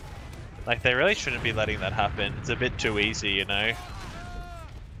 Like, they really shouldn't be letting that happen. It's a bit too easy, you know?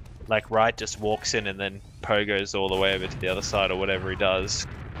 Like, Wright just walks in and then Poe goes all the way over to the other side or whatever he does.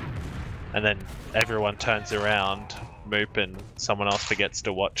 And then everyone turns around, Moop, and someone else forgets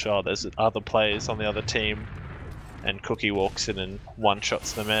to watch, oh, there's other players on the other team. And Cookie walks in and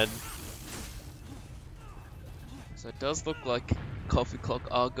one-shots the Med. So it does look like Coffee Clock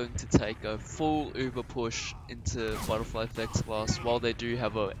are going to take a full Uber push into Butterfly Effects class, while they do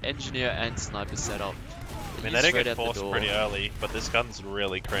have an engineer and sniper setup. I mean, they did get forced pretty early, but this gun's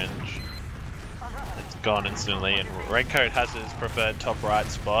really cringe. It's gone instantly, and Redcoat has his preferred top right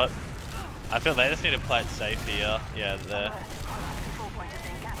spot. I feel they just need to play it safe here. Yeah, there. Alert. Control point is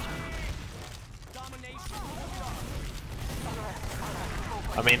being captured.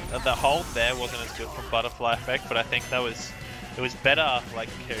 I mean, the hold there wasn't as good from Butterfly Effect, but I think it was better, like,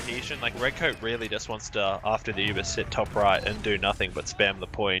 cohesion. Like, Redcoat really just wants to, after the Uber, sit top right and do nothing but spam the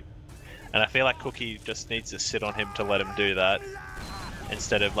point. And I feel like Cookie just needs to sit on him to let him do that,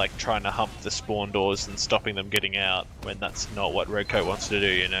 instead of, like, trying to hump the spawn doors and stopping them getting out, when that's not what Redcoat wants to do,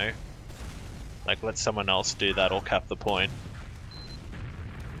 you know? Like, let someone else do that or cap the point.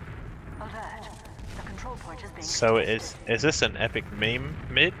 Alert. The control point is being So is this an epic meme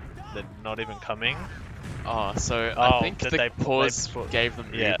mid? They're not even coming? Oh, so Oh, I think did the they pause put- gave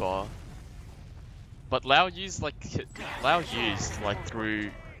them yeah. Uber. But Lau used like through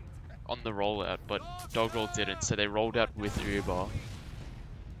on the rollout, but Doggerel didn't, so they rolled out with Uber.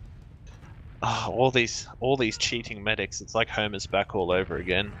 Oh, all these cheating medics, it's like Homer's back all over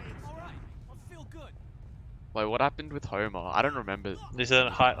again. Wait, what happened with Homer? I don't remember. There's a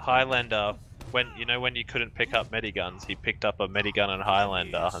Highlander, when you couldn't pick up mediguns, he picked up a medigun and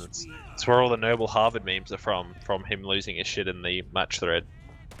Highlander, and it's where all the Noble Harvard memes are from him losing his shit in the match thread.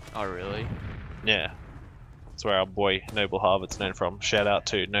 Oh really? Yeah. That's where our boy Noble Harvard's known from. Shout out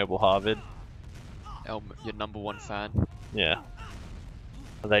to Noble Harvard. Elmo, your #1 fan. Yeah.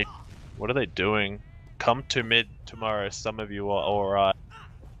 What are they doing? Come to mid tomorrow, some of you are alright.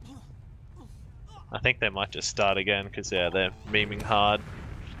 I think they might just start again, because yeah, they're memeing hard.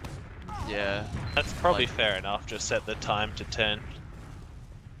 Yeah. That's probably Like- fair enough, just set the time to 10.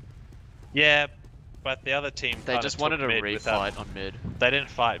 Yeah, but the other team They kinda just took wanted a mid without- refight on mid. They didn't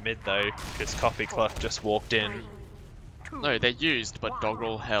fight mid though, because Coffee Clock just walked in. No, they used, but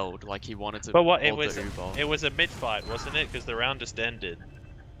Doggerel held. Like he wanted to. But what, it hold was the Uber. it was a mid fight, wasn't it? Because the round just ended.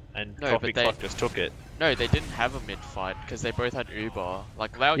 And No, Coffee but they- Clock just took it. No, they didn't have a mid fight because they both had Uber.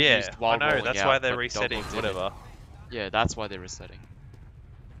 Like Lau Yeah, used while I know, rolling that's out, why they're but resetting, Doggerel didn't. whatever. Yeah, that's why they're resetting.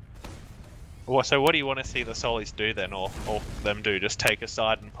 Well, so what do you want to see the Solis do then, or them do? Just take a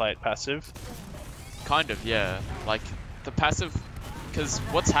side and play it passive? Kind of, yeah. Like the passive, because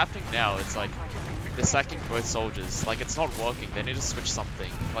what's happening now? It's like they're sacking both soldiers. Like it's not working. They need to switch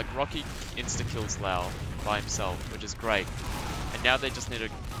something. Like Rocky insta kills Lau by himself, which is great. And now they just need to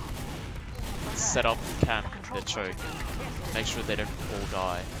set up camp their choke, make sure they don't all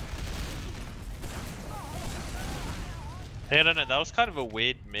die. Yeah, I don't know, that was kind of a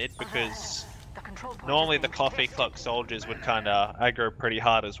weird mid, because The control point normally is the being Coffee Clock soldiers would kind of aggro pretty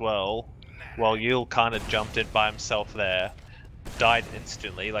hard as well, while Yule kind of jumped in by himself there, died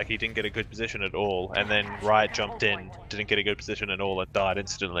instantly, like he didn't get a good position at all, and then Riot jumped in, didn't get a good position at all, and died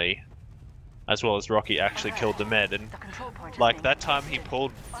instantly, as well as Rocky actually killed the med, and The control point is like being that time he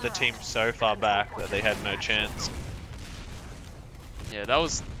pulled the team so far back that they had no chance. Yeah, that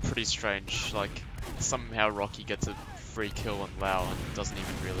was pretty strange. Like somehow Rocky gets a free kill on Lau and doesn't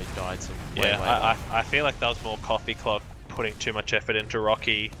even really die till way Yeah, later. I feel like that was more Coffee Clock putting too much effort into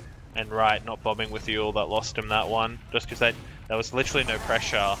Rocky, and Riot not bombing with Yule that lost him that one, just because there was literally no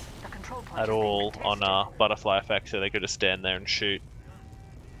pressure The control point at is being all contested. on Butterfly Effect, so they could just stand there and shoot.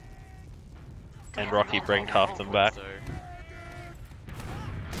 And Rocky bringed half them back. So,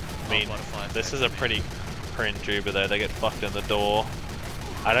 I mean, Butterfly this effect. is a pretty cringe Uber though, they get fucked in the door.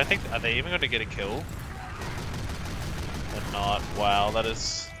 I don't think, are they even going to get a kill? They're not. Wow, that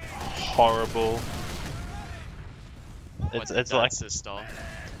is horrible. It's like, sister.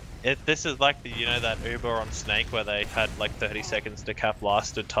 this is like the, you know, that Uber on Snake where they had like 30 seconds to cap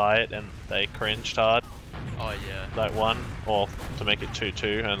last to tie it and they cringed hard. Oh yeah. That one, or to make it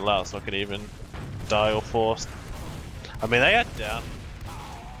 2-2 and Lau's not gonna even die or forced. I mean, they are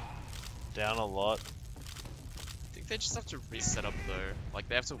down a lot. I think they just have to reset up though. Like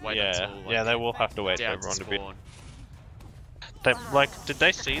they have to wait Yeah, until like, yeah, they will have to wait for down everyone to to be. spawn. They, like, did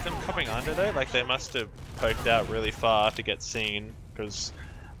they see them coming under though? Like, they must have poked out really far to get seen, because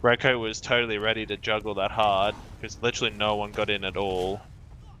Reko was totally ready to juggle that hard, because literally no one got in at all.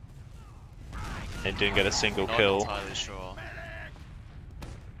 And didn't get a single Not kill. entirely sure.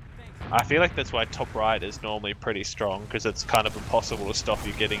 I feel like that's why top right is normally pretty strong, because it's kind of impossible to stop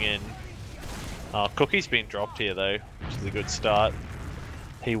you getting in. Cookie's been dropped here though, which is a good start.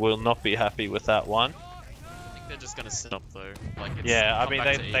 He will not be happy with that one. I think they're just gonna sit up though. Like it's Yeah, I come mean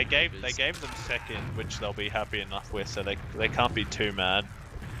back to they even numbers. gave them second, which they'll be happy enough with, so they can't be too mad.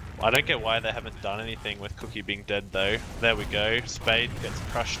 I don't get why they haven't done anything with Cookie being dead though. There we go. Spade gets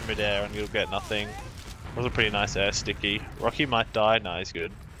crushed midair and you'll get nothing. That was a pretty nice air sticky. Rocky might die. No, he's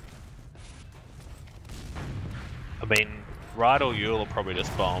good. I mean, Riot or Yule will probably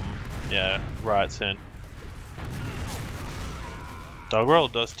just bomb. Yeah, Riot's in. Doggerel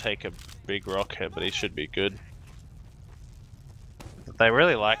does take a big rock hit, but he should be good. They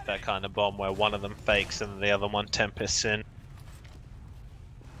really like that kind of bomb where one of them fakes and the other one tempests in.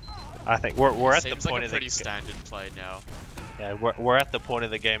 I think we're at the Seems point like a of pretty the standard play now. yeah we're at the point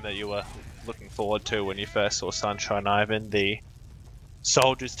of the game that you were looking forward to when you first saw Sunshine Ivan. The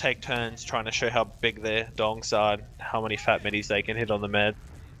soldiers take turns trying to show how big their dongs are, and how many fat middies they can hit on the med.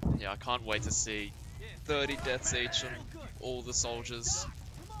 Yeah, I can't wait to see 30 deaths each on all the soldiers.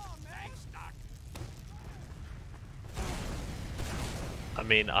 I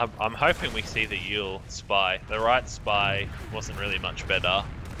mean, I'm hoping we see the Yule spy. The right spy wasn't really much better.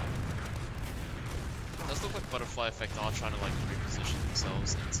 It does look like Butterfly Effect are trying to like reposition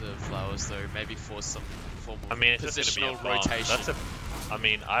themselves into flowers though, maybe force some form of I mean, it's just gonna positional be a bomb. rotation. I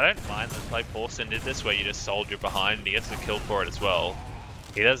mean, I don't mind this. Like Paulson did this, where you just soldier behind and he gets the kill for it as well.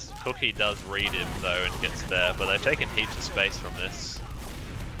 Cookie does read him though and gets there, but they've taken heaps of space from this.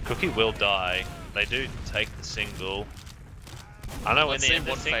 Cookie will die. They do take the single. I know in Let's the see end the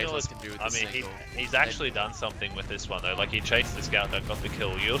what single is. Faithless can do with I the mean, single. he's actually done something with this one though. Like he chased the scout that got the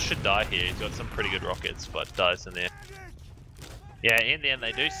kill. Yule should die here. He's got some pretty good rockets, but dies in the end. Yeah, in the end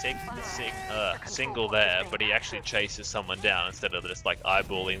they do single there, but he actually chases someone down instead of just like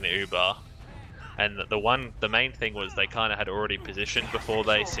eyeballing the Uber. And the main thing was they kind of had already positioned before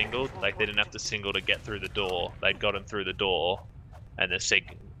they singled. Like they didn't have to single to get through the door. They'd got him through the door, and the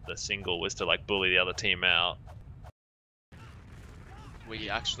single was to like bully the other team out. We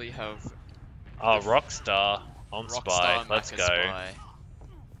actually have Oh, Rockstar on Spy. Rockstar Let's Mecha go. Spy.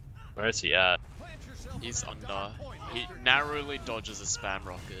 Where is he at? He's under. He narrowly dodges a spam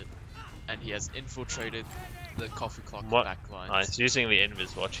rocket, and he has infiltrated the coffee clock What? backline. Nice. Using the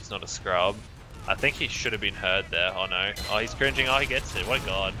invis watch. He's not a scrub. I think he should have been heard there. Oh no. Oh, he's cringing. Oh, he gets it. What a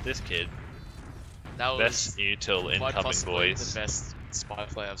god. This kid. That was Best util quite incoming, possibly boys. the best spy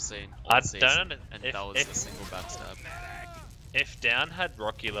play I've seen I all season, don't- and if- that was if- a single backstab. If Down had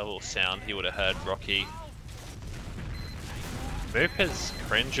Rocky level sound, he would have heard Rocky. Moop has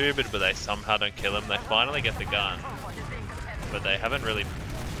cringe Ubered, but they somehow don't kill him. They finally get the gun, but they haven't really.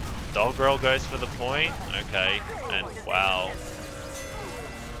 Doggerel goes for the point. Okay, and wow.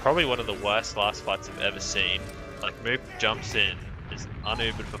 Probably one of the worst last fights I've ever seen. Like Moop jumps in, is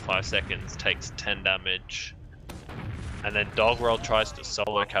unubered for 5 seconds, takes 10 damage, and then Doggerel tries to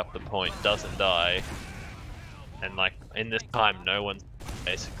solo cap the point, doesn't die. And like in this time, no one's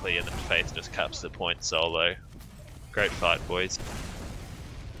basically, and then Faith just caps the point solo. Great fight, boys.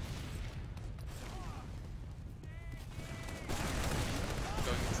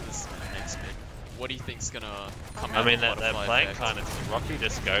 Going into this next mid, what do you think's gonna come out? I mean, of they're Butterfly playing Effect? kind of. Rocky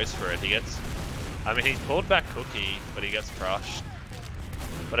just goes for it. He gets. I mean, he's pulled back Cookie, but he gets crushed.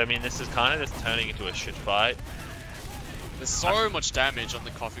 But I mean, this is kind of just turning into a shit fight. There's so much damage on the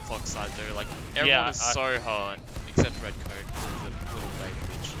coffee clock side though. Like everyone is so hard, except Red Coat, the little baby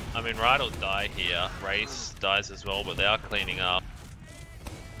bitch. I mean, Ride will die here. Race dies as well, but they are cleaning up.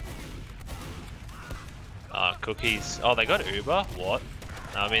 Cookies. Oh, they got Uber? What?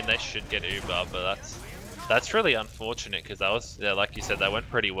 I mean, they should get Uber, but that's really unfortunate because that was, yeah, like you said, that went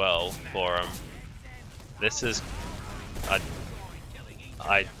pretty well for them. This is, oh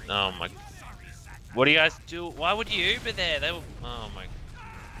my. What do you guys do? Why would you Uber there? They were, oh my.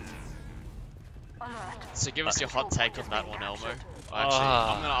 So give us your hot take on that one, Elmo. Actually,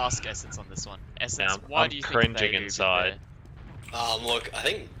 Ah. I'm gonna ask Essence on this one. Essence, Yeah, why I'm do you think cringing they Ubered inside. there? Look, I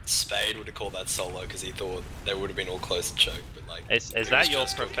think Spade would have called that solo because he thought they would have been all close and choked, but like. Is it that was your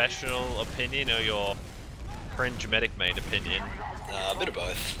just Cookie. professional opinion or your cringe medic main opinion? A bit of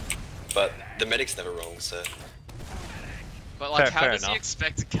both. But the medic's never wrong, so. But like, how Fair does he enough.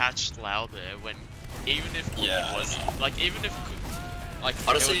 expect to catch Lau there when, even if Cookie Yeah. was, like, even if, like,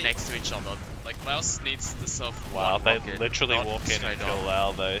 Honestly- they were next to each other, like, Laos needs to self Wow, one they rocket, literally not walk in and straight kill on.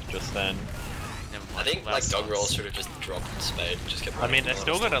 Lau though, just then. Never I mind, think like Laos Doggerel sucks. should have just dropped Spade, just kept I running. mean, they're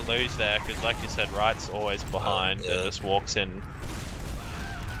still gonna lose there, because like you said, Wright's always behind yeah. and just walks in.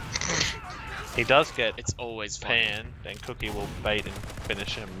 He does get It's always fun. panned, and Cookie will bait and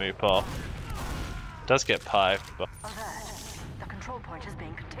finish him, move off. Does get piped, but Alert. The control point is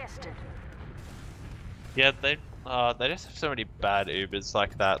being contested. yeah, they just have so many bad Ubers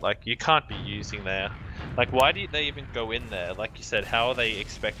like that. Like, you can't be using there. Like, why do they even go in there? Like you said, how are they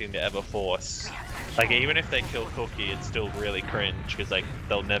expecting to ever force? Like, even if they kill Cookie, it's still really cringe, because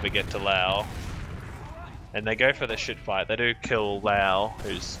they'll never get to Lau. And they go for the shit fight. They do kill Lau,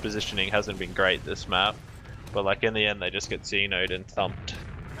 whose positioning hasn't been great this map. But like, in the end, they just get Xeno'd and thumped.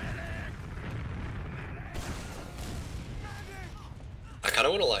 I kind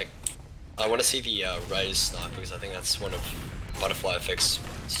of want to I want to see the Raze snipe because I think that's one of butterfly effect's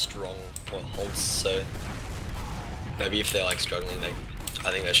strong point holds, so maybe if they're like struggling,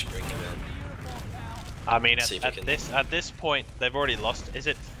 I think they should bring him out. I mean, See if we can- at this point, they've already lost. Is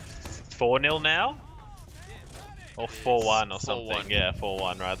it 4-0 now? Or 4-1 or something? 4-1. Yeah,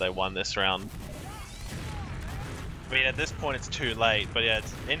 4-1, right? They won this round. I mean, at this point, it's too late. But yeah,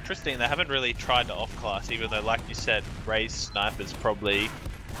 it's interesting. They haven't really tried to off-class, even though, like you said, Ray's sniper's probably,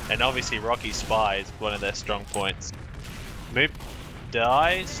 and obviously Rocky's spy is one of their strong points. Moop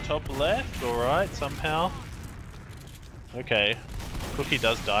dies top left, alright, somehow. Okay. Cookie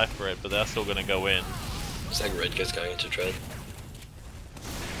does die for it, but they're still gonna go in. Looks like Red guy's going into trade.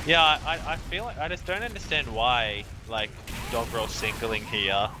 Yeah, I feel like I just don't understand why, like, Doggerel's singling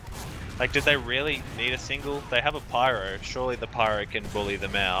here. Like, did they really need a single? They have a pyro. Surely the pyro can bully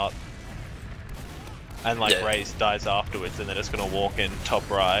them out. And like Yeah. Raze dies afterwards, and they're just gonna walk in top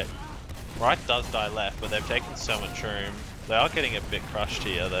right. Right does die left, but they've taken so much room. They are getting a bit crushed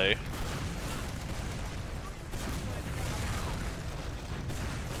here, though.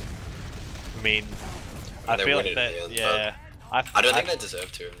 I mean, I They feel win like it that. in the end, Yeah, I don't think they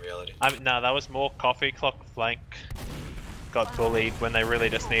deserve to in reality. no, that was more coffee clock flank. Got bullied when they really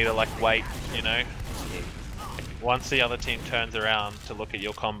just need to like wait, you know. Once the other team turns around to look at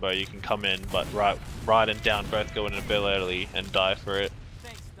your combo, you can come in, but right and down both go in a bit early and die for it.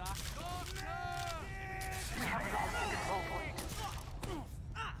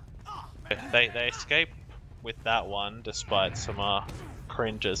 They escape with that one, despite some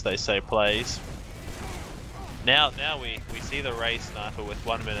cringes they say plays. Now we see the Ray sniper with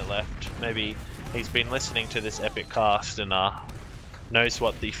 1 minute left. Maybe he's been listening to this epic cast and knows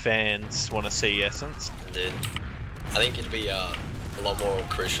what the fans want to see, Essence. Indeed. I think it'd be a lot more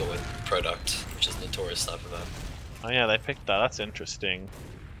crucial in product, which is notorious sniper map. Oh yeah, they picked that. That's interesting.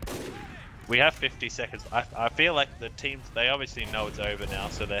 We have 50 seconds. I feel like the teams, they obviously know it's over now,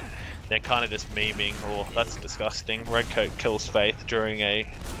 so they're kind of just memeing. Oh, that's disgusting. Redcoat kills Faith during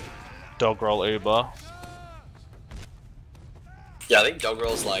a dog roll Uber. Yeah, I think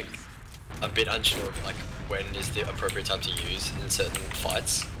Doggerel's like a bit unsure of like when is the appropriate time to use in certain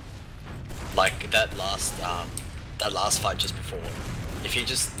fights. Like that last fight just before, if he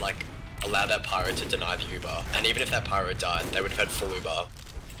just like allowed that pyro to deny the Uber, and even if that pyro died, they would have had full Uber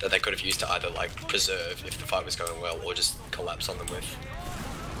that they could have used to either like preserve if the fight was going well, or just collapse on them with.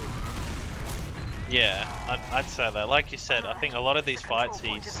 Yeah, I'd say that. Like you said, I think a lot of these fights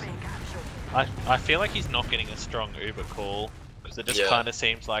I feel like he's not getting a strong Uber call, because it just kind of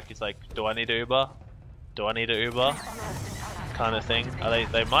seems like he's like, do I need to Uber? Do I need to Uber? Kind of thing.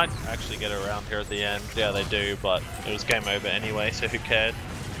 They might actually get around here at the end. Yeah, they do, but it was game over anyway, so who cared?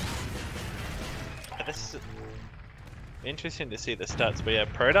 This is interesting to see the stats, but yeah,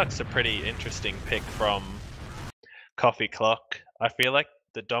 Product's a pretty interesting pick from Coffee Clock. I feel like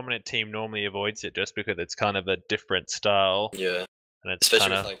the dominant team normally avoids it just because it's kind of a different style. Yeah, and it's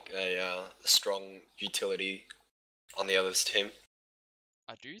especially kinda... with like a strong utility on the other's team.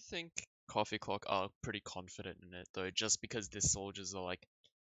 I do think Coffee Clock are pretty confident in it though, just because their soldiers are like,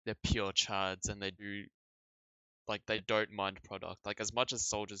 they're pure chads and they do, like, they don't mind product. Like, as much as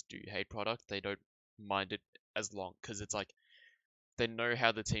soldiers do hate product, they don't mind it as long, because it's like, they know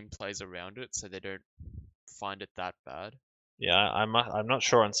how the team plays around it, so they don't find it that bad. Yeah, I'm not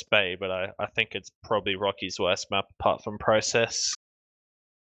sure on Spay, but I think it's probably Rocky's worst map apart from Process.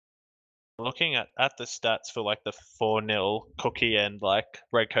 Looking at the stats for like the 4-0, Cookie and like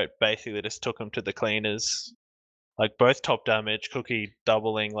Redcoat basically just took him to the cleaners. Like both top damage, Cookie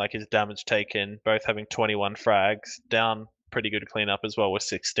doubling like his damage taken, both having 21 frags, down pretty good cleanup as well with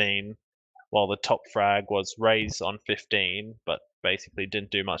 16, while the top frag was Raze on 15, but basically didn't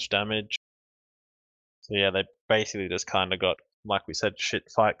do much damage. So yeah, they basically just kind of got, like we said, shit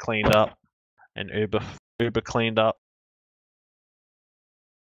fight cleaned up and Uber cleaned up.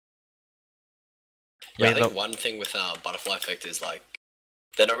 Yeah, I think one thing with Butterfly Effect is like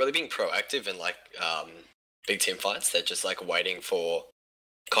they're not really being proactive in like big team fights. They're just like waiting for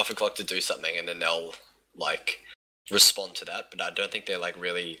Coffee Clock to do something and then they'll like respond to that. But I don't think they're like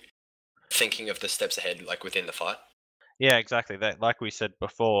really thinking of the steps ahead like within the fight. Yeah, exactly. That, like we said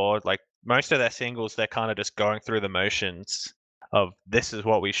before, like most of their singles, they're kind of just going through the motions of this is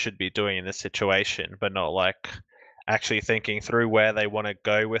what we should be doing in this situation, but not like actually thinking through where they want to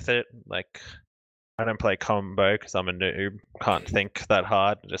go with it. Like, I don't play combo because I'm a noob. Can't think that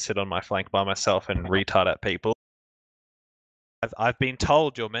hard. Just sit on my flank by myself and retard at people. I've been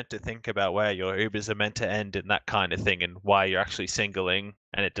told you're meant to think about where your Ubers are meant to end and that kind of thing, and why you're actually singling,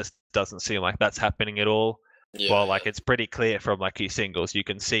 and it just doesn't seem like that's happening at all. Yeah, Well, like it's pretty clear from like his singles, you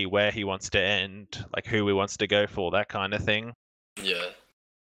can see where he wants to end, like who he wants to go for, that kind of thing. Yeah.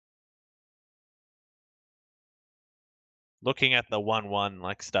 Looking at the 1-1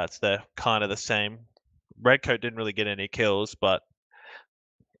 like stats, they're kind of the same. Redcoat didn't really get any kills, but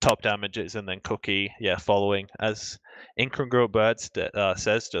top damages, and then Cookie, yeah, following. As Incongruent Birds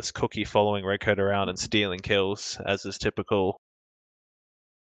says, just Cookie following Redcoat around and stealing kills, as is typical.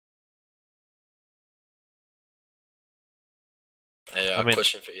 Hey, I mean-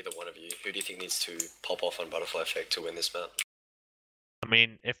 question for either one of you. Who do you think needs to pop off on Butterfly Effect to win this map? I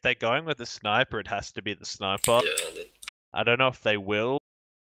mean, if they're going with the sniper, it has to be the sniper. Yeah, I don't know if they will.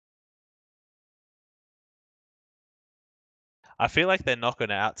 I feel like they're not going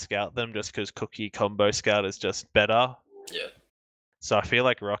to outscout them just because Cookie combo scout is just better. yeah. So I feel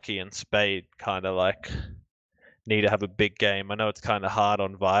like Rocky and Spade kind of like need to have a big game. I know it's kind of hard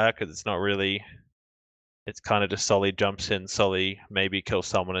on Via because it's not really. It's kind of just Solly jumps in, Solly maybe kills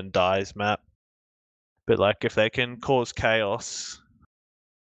someone and dies map. But like if they can cause chaos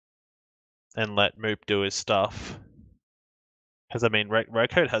and let Moop do his stuff. Because I mean,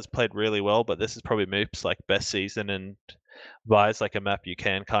 Redcoat has played really well, but this is probably Moop's like best season, and Vi's like a map you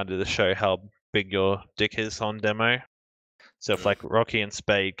can kind of just show how big your dick is on demo. So if like Rocky and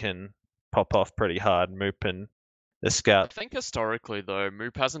Spade can pop off pretty hard, Moop and the I Scout. think historically though,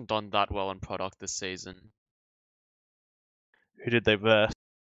 Moop hasn't done that well in product this season. Who did they verse?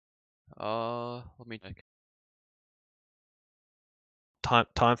 Let me check.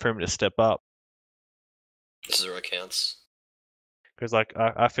 Time for him to step up. This is where it counts. Because like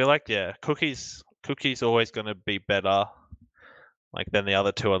I feel like yeah, Cookie's always gonna be better, like than the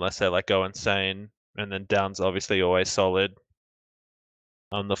other two unless they like go insane, and then Down's obviously always solid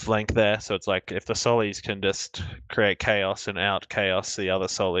on the flank there. So it's like if the Sollies can just create chaos and out chaos the other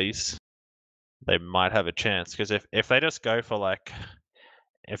Sollies, they might have a chance. Because if they just go for like,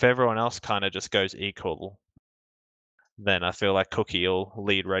 if everyone else kind of just goes equal, then I feel like Cookie will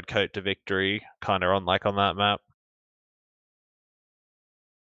lead Redcoat to victory, kind of on that map.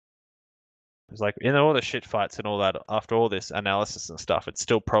 It's like in all the shit fights and all that, after all this analysis and stuff, it's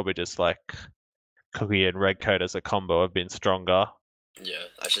still probably just like Cookie and Redcoat as a combo have been stronger. Yeah,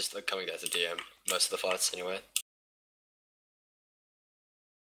 that's just like coming down to DM most of the fights anyway.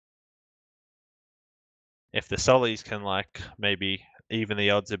 If the Sollies can like maybe even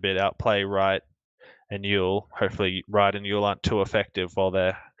the odds a bit, outplay Wright and Yule, hopefully Wright and Yule aren't too effective while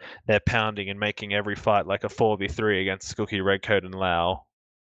they're pounding and making every fight like a 4v3 against Cookie, Redcoat and Lau.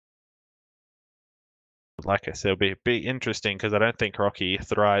 Like I said, it'll be interesting because I don't think Rocky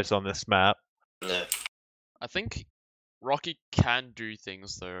thrives on this map. No. I think Rocky can do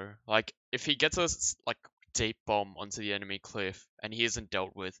things though. Like if he gets a like deep bomb onto the enemy cliff and he isn't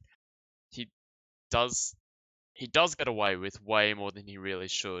dealt with, he does get away with way more than he really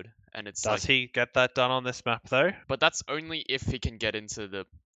should. And it's Does he get that done on this map though? But that's only if he can get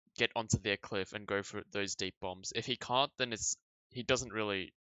onto their cliff and go for those deep bombs. If he can't, then he doesn't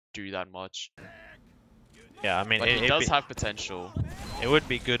really do that much. Yeah, I mean, But he does have potential. It would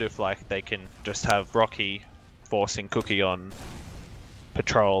be good if like they can just have Rocky forcing Cookie on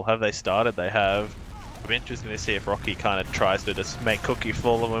patrol. Have they started? They have. I'm interested to see if Rocky kind of tries to just make Cookie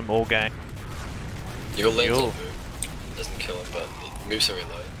follow him all game. You'll land on Moop. Doesn't kill him, but it moves very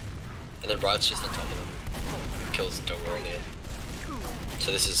low. And then Wright's just on top of him. Kills Doggerel in the end.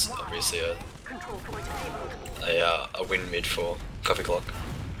 So this is obviously a win mid for Coffee Clock.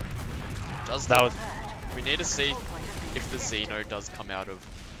 We need to see if the Xeno does come out of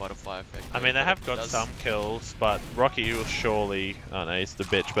Butterfly Effect. I mean, they have got some kills, but Rocky will surely. Oh no, he's the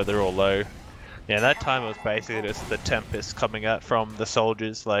bitch, but they're all low. Yeah, that time it was basically just the Tempest coming out from the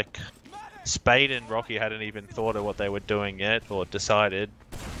soldiers. Like, Spade and Rocky hadn't even thought of what they were doing yet, or decided.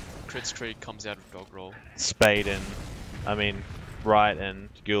 Crit Streak comes out of Doggerel. Spade and, I mean, Wright and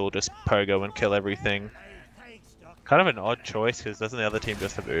Yule just pogo and kill everything. Kind of an odd choice, because doesn't the other team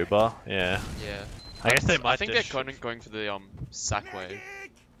just have Uber? Yeah. Yeah. I guess they might. I think they're going for the sack wave.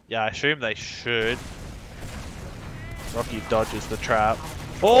 Yeah, I assume they should. Rocky dodges the trap.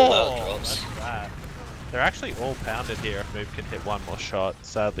 Oh, that's bad. They're actually all pounded here if Moop can hit one more shot.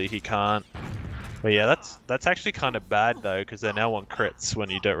 Sadly, he can't. But yeah, that's actually kind of bad though, because they're now on crits when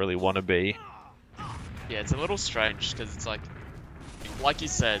you don't really want to be. Yeah, it's a little strange because it's like you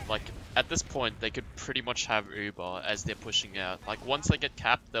said, like at this point they could pretty much have Uber as they're pushing out. Like once they get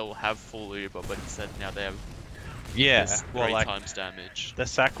capped, they'll have full Uber, but instead now they have three times damage. The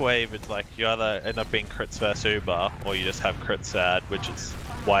sack wave is like you either end up being crits versus Uber, or you just have crit sad, which is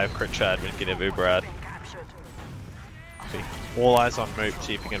why I have crit shad when you can have Uber ad. All eyes on Moop,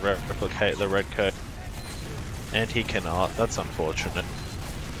 see if he can replicate the red coat. And he cannot, that's unfortunate.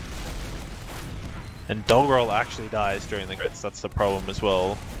 And Doggerel actually dies during the crits, that's the problem as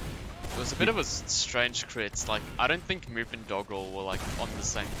well. It was a bit of a strange crit. Like, I don't think Moop and Doggerel were like on the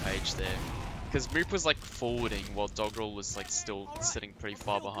same page there. Because Moop was like forwarding while Doggerel was like still sitting pretty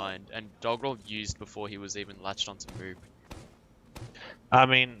far behind. And Doggerel used before he was even latched onto Moop. I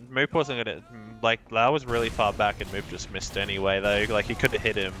mean, Moop wasn't gonna, like, Lau was really far back and Moop just missed anyway though. Like, he could have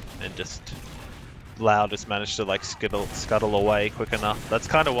hit him and just, Lau just managed to like scuttle away quick enough. That's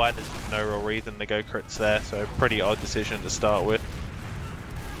kind of why there's no real reason to go crits there, so pretty odd decision to start with.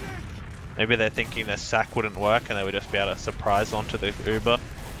 Maybe they're thinking their sack wouldn't work and they would just be able to surprise onto the Uber.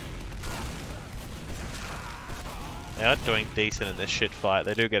 They are doing decent in this shit fight.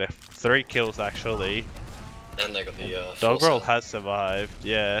 They do get 3 kills actually. And they got the Doggerel has survived,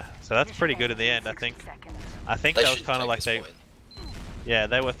 yeah. So that's pretty good in the end, I think. I think that was kind of like they... Yeah,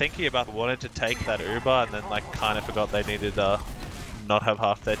 they were thinking about wanting to take that Uber and then like kind of forgot they needed to not have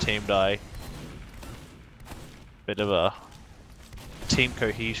half their team die. Bit of a team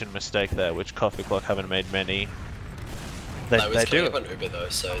cohesion mistake there, which Coffee Clock haven't made many. They do up on Uber though,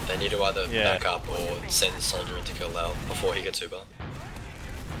 so they need to either back up or send the soldier in to kill Lau before he gets Uber.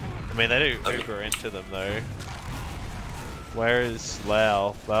 I mean, they do Uber into them though. Where is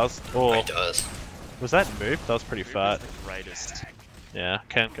Lau? Lau's... Oh, he does. Was that move? That was pretty fat. The greatest. Yeah,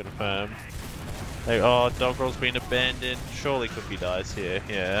 can confirm. Oh, Doggerel's been abandoned. Surely Cookie dies here,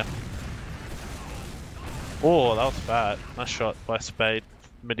 yeah. Oh, that was fat. Nice shot by Spade.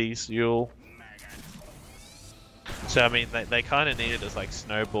 Middy's Yule. So, I mean, they kind of needed to like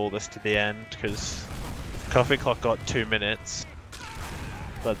snowball this to the end, because Coffee Clock got 2 minutes.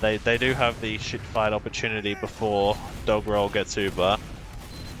 But they do have the shit fight opportunity before Doggerel gets Uber.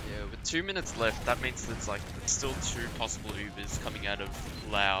 Yeah, with 2 minutes left, that means it's like it's still 2 possible Ubers coming out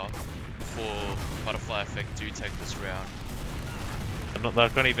of Lau before Butterfly Effect do take this round. They're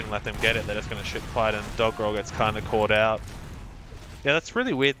not gonna even let them get it, they're just gonna shit fight and Doggerel gets kinda caught out. Yeah, that's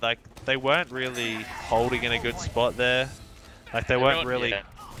really weird, like, they weren't really holding in a good spot there. Like, they weren't really... Yeah.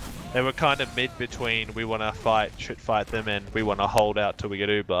 They were kind of mid between we want to fight, shit fight them, and we want to hold out till we get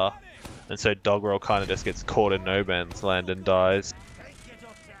Uber. And so Doggerel kind of just gets caught in no man's land and dies.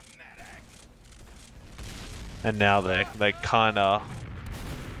 And now they kind of...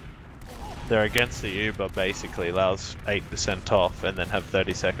 They're against the Uber basically, Lau's 8% off and then have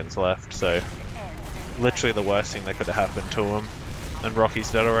 30 seconds left, so... Literally the worst thing that could have happened to him. And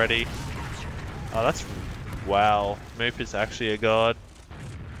Rocky's dead already. Oh, that's... Wow. Moop is actually a god.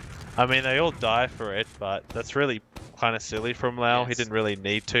 I mean, they all die for it, but that's really kind of silly from Lau. Yes. He didn't really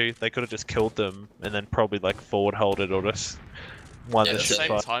need to. They could have just killed them and then probably like forward hold it or just won the shit fight.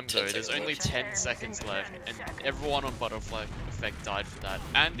 At the same time though, there's only 10 seconds left and everyone on Butterfly Effect died for that.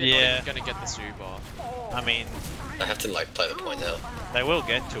 And they're not even going to get the Subar. I mean... I have to like play the point now. They will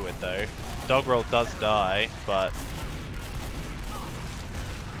get to it though. Doggerel does die, but...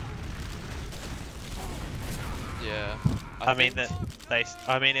 Yeah. I mean,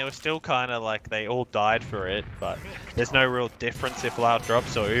 it was still kind of like they all died for it, but there's no real difference if Lau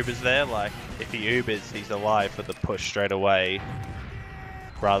drops or Uber's there. Like, if he Ubers, he's alive for the push straight away,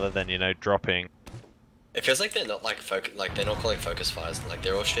 rather than, you know, dropping. It feels like they're not like they're not calling focus fires. Like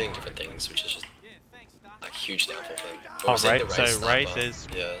they're all shooting different things, which is just like huge downfall for them. So Raze is.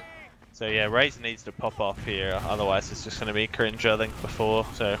 Yeah. So yeah, Raze needs to pop off here. Otherwise, it's just going to be cringe. I think before.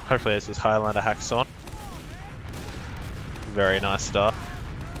 So hopefully, there's this Highlander hacks on. Very nice stuff.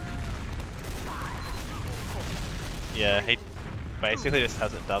 Yeah, he basically just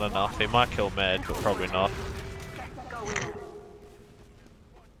hasn't done enough. He might kill Med, but probably not.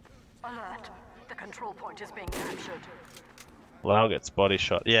 Alert. The control point is being captured. Lau gets body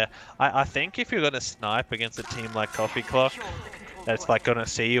shot. Yeah, I think if you're gonna snipe against a team like Coffee Clock, that's like gonna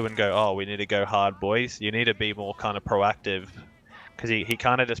see you and go, oh, we need to go hard, boys. You need to be more kind of proactive. Because he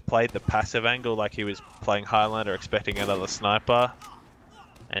kind of just played the passive angle like he was playing Highlander expecting another sniper.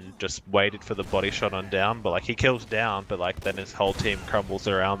 And just waited for the body shot on down. But like he kills down, but like then his whole team crumbles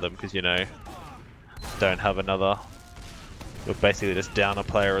around them because, you know, don't have another. You're basically just down a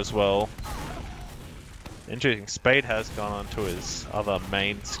player as well. Interesting, Spade has gone on to his other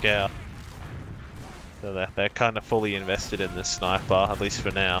main scout. So they're kind of fully invested in this sniper, at least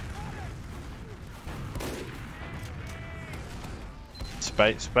for now.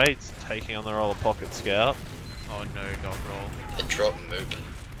 Spade's taking on the role of Pocket Scout. Oh no, Doggerel. They drop Moop.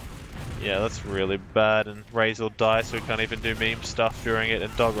 Yeah, that's really bad, and Raze will die so we can't even do meme stuff during it,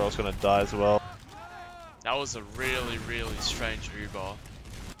 and Doggerel's gonna die as well. That was a really, really strange Uber.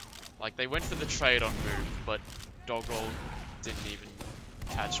 Like, they went for the trade on Moop, but Doggerel didn't even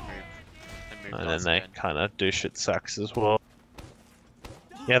catch Moop. And then they kind of do shit sacks as well.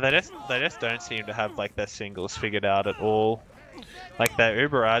 Yeah, they just don't seem to have like their singles figured out at all. Like their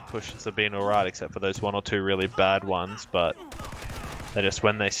uber ad pushes have been alright, except for those 1 or 2 really bad ones, but they just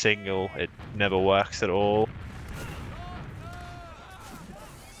when they single, it never works at all.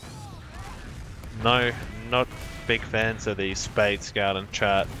 No, not big fans of the Spade Scout and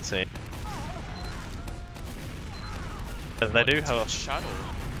Chat scene. They do have a shadow.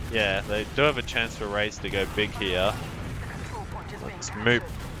 Yeah, they do have a chance for Raze to go big here. Let's Moop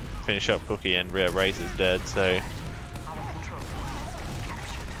finish up Cookie and Raze is dead, so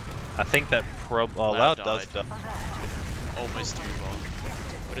I think that Loud does die. Almost too long.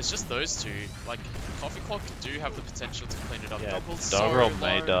 But it's just those two. Like, Coffee Clock do have the potential to clean it up. Yeah, Double's Doggerel so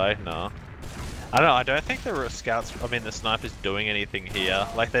may low. die, no. I don't know, I don't think the scouts, I mean the sniper's doing anything here.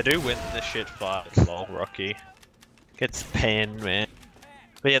 Like they do win the shit fight, lol, Rocky. Gets panned, man.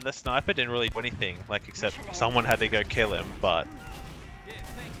 But yeah, the sniper didn't really do anything, like except someone had to go kill him, but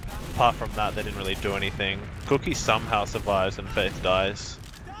apart from that they didn't really do anything. Cookie somehow survives and Faith dies.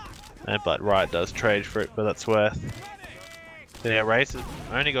 But Riot does trade for it, but that's worth. So yeah, Race has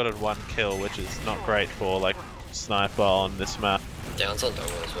only got 1 kill, which is not great for like sniper on this map. Downs on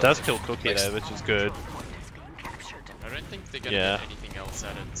Doggerel as well. Does kill Cookie though, which is good. I don't think they're gonna Yeah. get anything else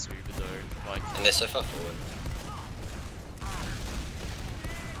out of Zuba though. Like, And they're so far forward.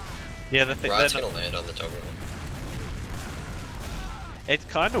 Yeah, the thing Riot's gonna land on the Doggerel. it's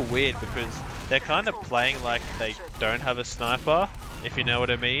kind of weird because they're kind of playing like they don't have a sniper, if you know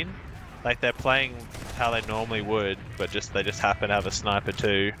what I mean. Like they're playing how they normally would, but they just happen to have a sniper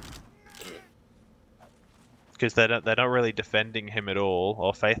too. Because they're not really defending him at all,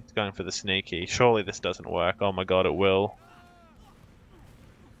 or Faith's going for the sneaky. Surely this doesn't work. Oh my god, it will.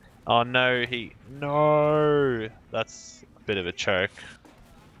 Oh no, no! That's a bit of a choke.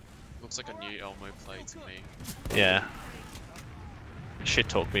 looks like a new Elmo play to me. Yeah. Shit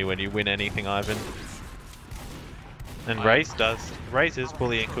talk me when you win anything, Ivan. And Raze is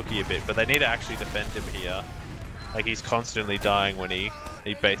bullying Cookie a bit, but they need to actually defend him here. Like he's constantly dying when he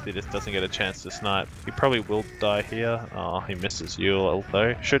basically just doesn't get a chance to snipe. He probably will die here. Oh, he misses Yule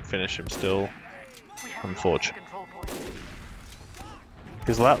though. Should finish him still. Unfortunate.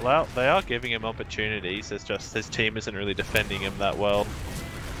 Because they are giving him opportunities, it's just his team isn't really defending him that well.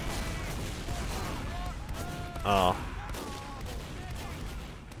 Oh.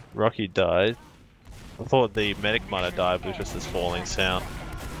 Rocky died. I thought the medic might have died, but it was just his falling sound.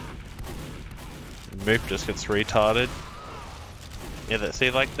 Moop just gets retarded. Yeah,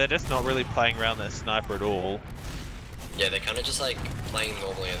 see, like, they're just not really playing around their sniper at all. Yeah, they're kind of just like playing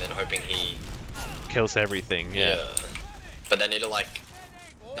normally and then hoping he Kills everything, yeah. But they need to like...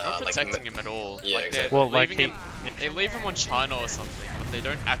 Not protecting him at all. Yeah, like, exactly. they're Well, like leaving they leave him on China or something, but they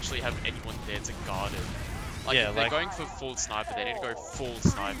don't actually have anyone there to guard him. Like, Yeah, if they're like- going for full sniper, they need to go full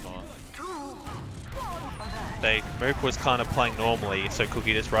sniper. Moop was kind of playing normally, so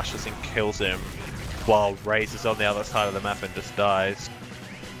Cookie just rushes and kills him, while Raze is on the other side of the map and just dies.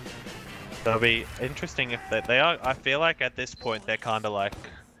 It'll be interesting if they are. I feel like at this point they're kind of like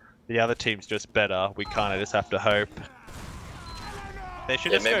the other team's just better. We kind of just have to hope. They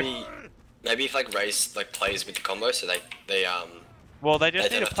should Yeah, just maybe if like Raze like plays with the combo, so they Well, they just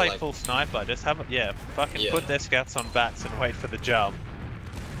they need don't to have to, play like- full sniper. Just have fucking Yeah. put their scouts on bats and wait for the jump.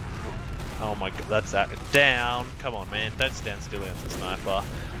 Oh my god, that's that down. Come on, man, don't stand still against the sniper.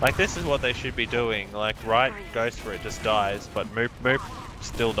 Like this is what they should be doing. Like Riot goes for it, just dies, but Moop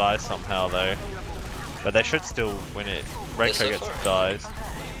still dies somehow though. But they should still win it. Reiko gets dies.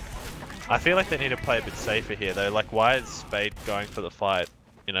 I feel like they need to play a bit safer here though. Like why is Spade going for the fight?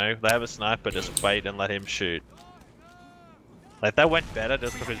 You know, they have a sniper, just wait and let him shoot. Like that went better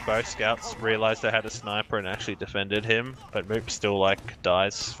just because both scouts realized they had a sniper and actually defended him, but Moop still like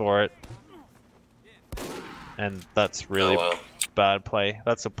dies for it. And that's really bad play.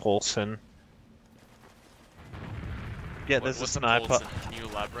 That's a Paulson. Yeah, there's a What's sniper. Paulson? Can you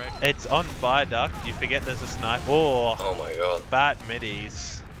elaborate? It's on Viaduct. You forget there's a sniper. Oh, my god. bat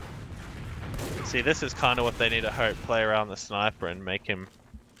middies. See, this is kind of what they need to hope. Play around the sniper and make him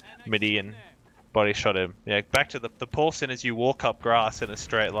midi and body shot him. Yeah, back to the Paulson is you walk up grass in a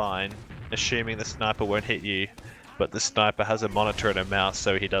straight line, assuming the sniper won't hit you, but the sniper has a monitor and a mouse,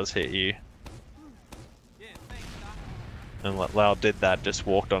 so he does hit you. And Lau did that, just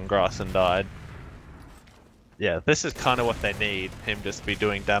walked on grass and died. Yeah, this is kind of what they need, him just be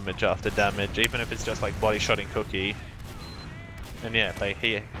doing damage after damage, even if it's just like body shotting Cookie. And yeah,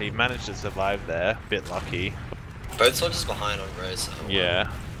 he managed to survive there, bit lucky. Both soldiers behind on Rose.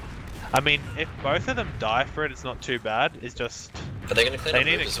 Yeah. I mean, if both of them die for it, it's not too bad, it's just... But they're gonna clean They up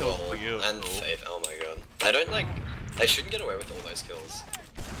need Moop to as kill well. you. And Faith, oh my god. They don't like... They shouldn't get away with all those kills.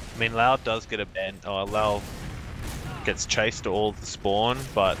 I mean, Lau does get a ban, or Lau gets chased to all the spawn,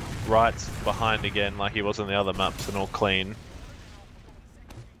 but Right's behind again like he was on the other maps and all clean.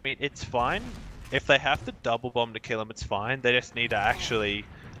 I mean, it's fine. If they have to double bomb to kill him, it's fine. They just need to actually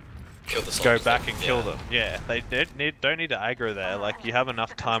Kill the go soldiers, back like, and kill them. Yeah, they don't need to aggro there. Like, you have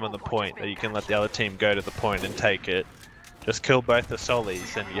enough time on the point that you can let the other team go to the point and take it. Just kill both the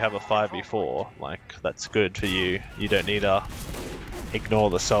solis and you have a 5v4. Like, that's good for you. You don't need to ignore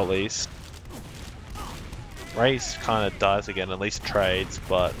the solis. Ray's kind of dies again, at least trades,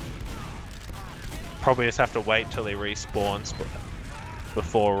 but probably just have to wait till he respawns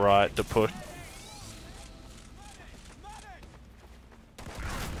before Right to push.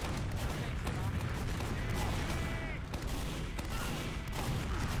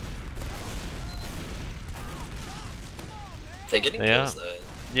 They're getting kills though.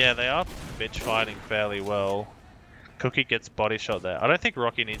 Yeah, they are bitch fighting fairly well. Cookie gets body shot there. I don't think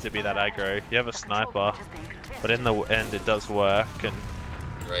Rocky needs to be that aggro. You have a sniper, but in the end it does work. And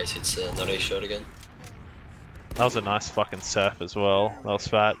Race hits not a shot again. that was a nice fucking surf as well. That was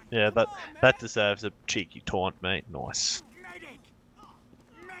fat. Yeah, that deserves a cheeky taunt, mate. Nice.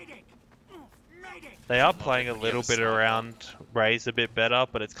 They are playing a little bit around Raze a bit better,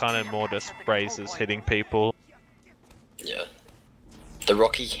 but it's kind of more just Razes hitting people. Yeah. The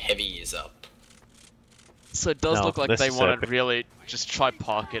Rocky heavy is up. So it does No, look like this they is want epic. to really just try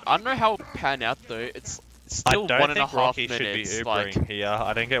park it. I don't know how it will pan out though. It's I still don't 1.5 think Rocky minutes. should be Like, Ubering here.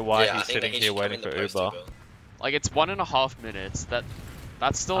 I don't get why Yeah, I he's think that sitting he here should come waiting in the for post Uber. Uber. like it's 1.5 minutes.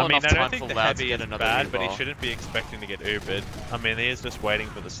 That's still I mean, enough I don't time think for the Loud to heavy get is another bad, Uber. but he shouldn't be expecting to get Ubered. I mean, he is just waiting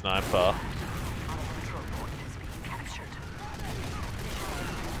for the sniper.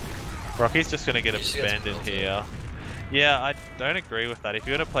 Rocky's just gonna get He just gets abandoned killed, here. Yeah, I don't agree with that. If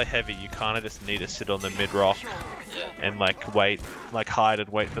you're gonna play heavy, you kind of just need to sit on the mid rock Yeah. and like wait, like hide and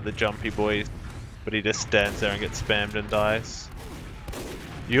wait for the jumpy boys. But he just stands there and gets spammed and dies.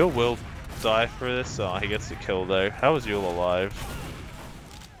 Yule will die for this. Oh, he gets the kill though. How is Yule alive?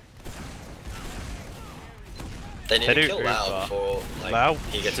 They need They to do kill Lau Uber. before like, Lau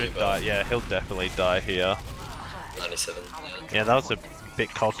he gets should Uber. die. Yeah, he'll definitely die here. 97. Yeah, that was a bit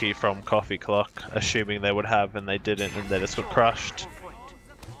cocky from Coffee Clock, assuming they would have and they didn't, and they just got crushed.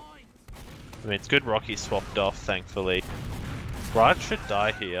 I mean, it's good Rocky swapped off, thankfully. Right should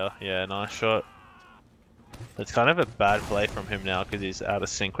die here. Yeah, nice shot. It's kind of a bad play from him now because he's out of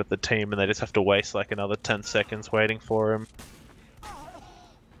sync with the team and they just have to waste like another 10 seconds waiting for him.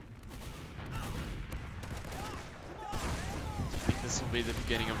 This will be the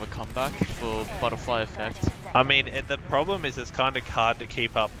beginning of a comeback for Butterfly Effect. I mean, the problem is it's kind of hard to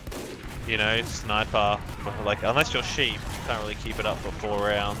keep up, you know, sniper. Like, unless you're sheep, you can't really keep it up for 4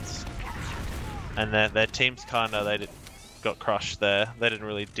 rounds. And their team's kind of, got crushed there. They didn't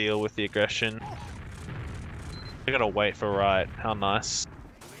really deal with the aggression. They gotta wait for Right. How nice.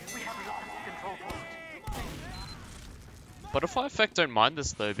 Butterfly Effect don't mind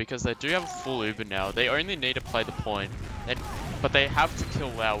this though because they do have a full Uber now. They only need to play the point, but they have to kill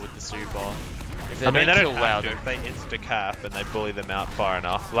Lau with this Uber. If they I mean, they kill don't Lau, have to. If they insta-cap and they bully them out far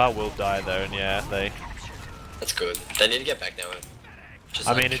enough, Lau will die though, and yeah, they... That's good. They need to get back now. Just,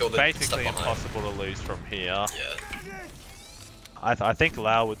 I like, mean, kill it's the basically stuff behind. impossible to lose from here. Yeah. I think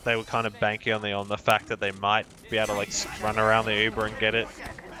Lau, they were kind of banking on the fact that they might be able to like run around the Uber and get it.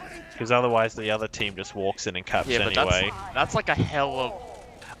 Because otherwise the other team just walks in and caps yeah, but anyway. that's like a hell of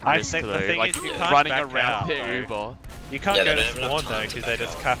I risk think the though. thing Like is you can't running back around out, the though. Uber. You can't Yeah, go they to don't have enough spawn though time to because they back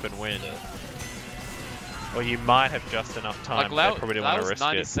just out. cap and win. Yeah. Or you might have just enough time, Like but Lau, they probably didn't want to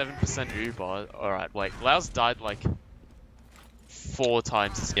Lau's risk it. 97% Uber. Alright, wait. Lau's died like 4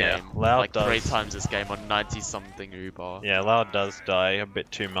 times this Yeah, game. Lau like 3 does. times this game on 90 something Uber. Yeah, Lau does die a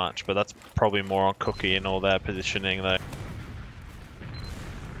bit too much, but that's probably more on Cookie and all their positioning though.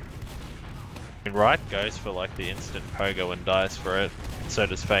 And Right goes for like the instant pogo and dies for it. So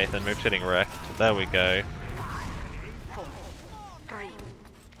does Faith, and Move's getting wrecked. There we go. 4, 3,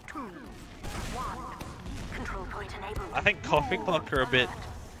 2, 1. Control point enabled. I think Coffee Clock are a bit,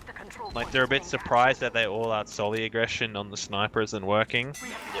 The control like point they're a bit is surprised that they all out Soli aggression on the sniper isn't working.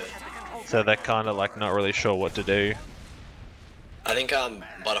 Yeah. So they're kind of like not really sure what to do. I think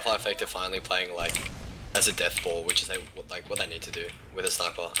Butterfly Effect are finally playing like as a death ball, which is like what they need to do with a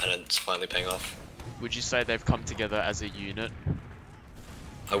sniper, and it's finally paying off. Would you say they've come together as a unit?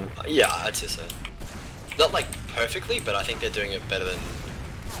 Yeah, I'd say so. Not like perfectly, but I think they're doing it better than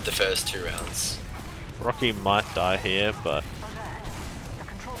the first 2 rounds. Rocky might die here, but The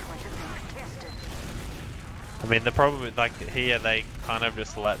control point is being contested. I mean the problem is like here they kind of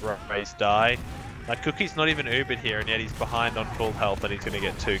just let Raze die, Like, Cookie's not even Ubered here, and yet he's behind on full health and he's gonna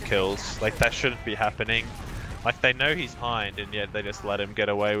get 2 kills. Like, that shouldn't be happening. Like, they know he's behind, and yet they just let him get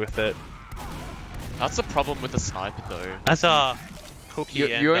away with it. That's a problem with the sniper though. As a Cookie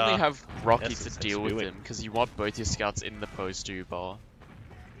You only have Rocky to Esscence deal with doing. him, because you want both your scouts in the post bar.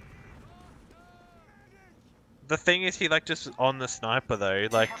 The thing is, he like just on the sniper though.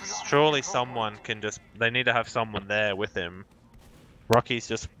 Like, surely someone can just. They need to have someone there with him. Rocky's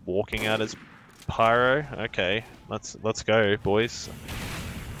just walking out as pyro. Okay, let's go, boys.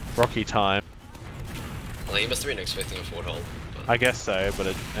 Rocky time. Well, he must have been expecting a fort hold. I guess so, but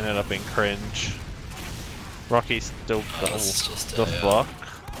it ended up being cringe. Rocky's still It's just the block.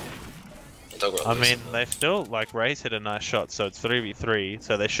 I mean, they they still like Ray's hit a nice shot, so it's 3v3.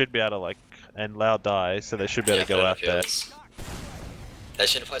 So they should be able to like, and Loud dies, so they should be able to go out there. They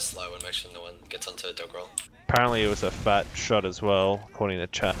should play slow and make sure no one gets onto a dog roll. Apparently, it was a fat shot as well, according to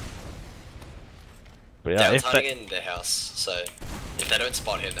chat. But yeah, Down's if hiding in their house, so if they don't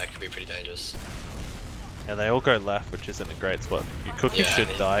spot him, that could be pretty dangerous. yeah, they all go left, which isn't a great spot. Your Cookie should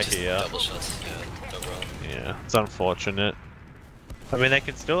I mean, die just here. Double shots, yeah, dog roll. Yeah, it's unfortunate. I mean, they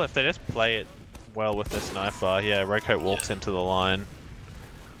can still, if they just play it well with the sniper, yeah, Redcoat walks into the line.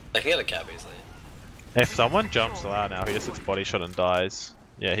 They can get a cab easily. If someone jumps out now, he just gets body shot and dies.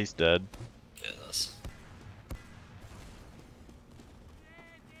 Yeah, he's dead. Yeah, nice.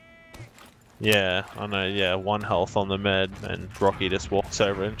 Yeah, I know, yeah, 1 health on the med, and Rocky just walks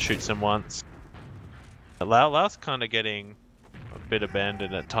over and shoots him once. Lau's kind of getting a bit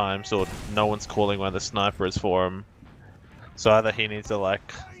abandoned at times, or no one's calling when the sniper is for him. So either he needs to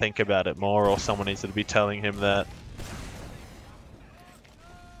like think about it more, or someone needs to be telling him that.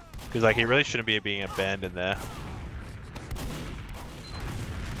 Because like he really shouldn't be being abandoned there.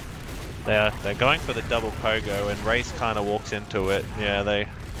 They're going for the double pogo, and Race kind of walks into it. Yeah, that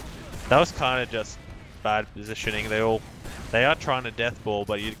was kind of just bad positioning. They are trying to death ball,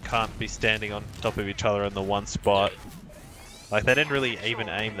 but you can't be standing on top of each other in the one spot. Like they didn't really even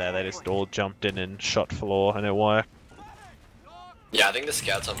aim there. They just all jumped in and shot floor, and it worked. Yeah, I think the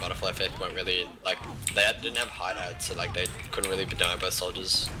scouts on Butterfly Effect weren't really, like, didn't have hideouts, so like they couldn't really be denied by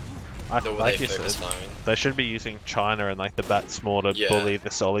soldiers. Like you said, they should be using China and like the Bats more to bully the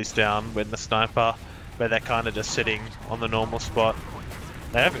Solis down with the sniper, but they're kind of just sitting on the normal spot.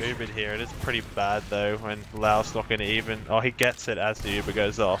 They have Ubered here. It is pretty bad though when Lau's not going to even. Oh, he gets it as the Uber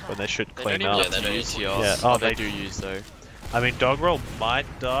goes off, and they should clean up. Yeah, they don't use yours. Yeah. Oh, they do use though. I mean, Doggerel might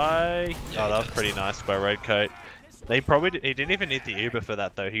die. Yeah, oh, that was pretty nice by Redcoat. He didn't even need the Uber for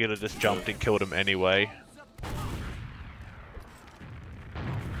that though. He could have just jumped and killed him anyway.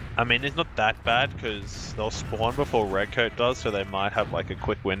 I mean, it's not that bad because they'll spawn before Redcoat does, so they might have like a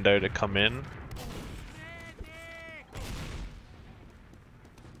quick window to come in.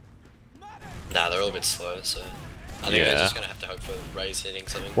 Nah, they're all a bit slow, so I think they're just gonna have to hope for Ray's hitting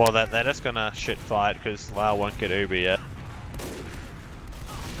something. Well, they're just gonna shit fight because Lau won't get Uber yet.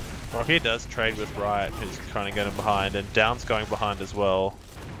 Rocky does trade with Riot, who's trying to get him behind, and Down's going behind as well.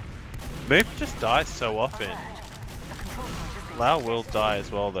 Moop just dies so often. Lau will die as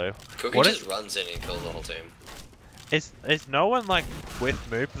well though. Cookie just runs in and kills the whole team. Is no one like with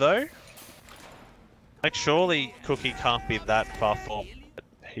Moop though? Like surely Cookie can't be that far forward.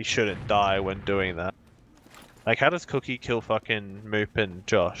 He shouldn't die when doing that. Like how does Cookie kill fucking Moop and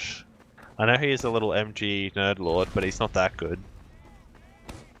Josh? I know he is a little MG nerd lord, but he's not that good.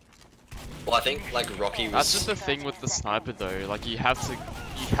 Well, I think like Rocky was. That's just the thing with the sniper though. Like you have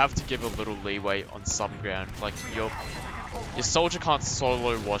to give a little leeway on some ground. Like your soldier can't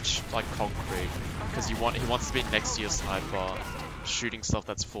solo watch like concrete because he wants to be next to your sniper, shooting stuff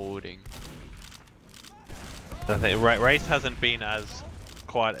that's forwarding. I think Race hasn't been as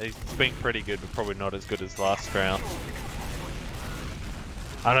he's been pretty good, but probably not as good as last round.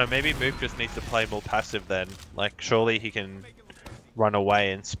 I don't know, maybe Moop just needs to play more passive then. Like, surely he can run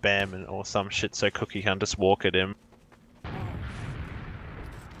away and spam or some shit so Cookie can just walk at him.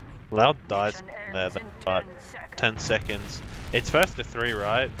 Loud dies there, but 10 seconds. It's first to 3,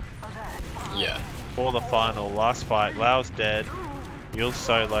 right? Yeah. For the final, last fight, Lau's dead. Yule's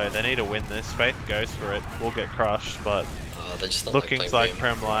solo, they need to win this. Faith goes for it, we'll get crushed, but They're just not looking like like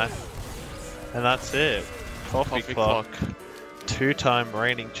Prem Life. And that's it. Coffee Clock. 2-time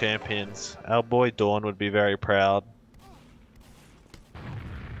reigning champions. Our boy Dawn would be very proud.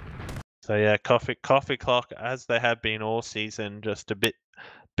 So yeah, Coffee Clock, as they have been all season, just a bit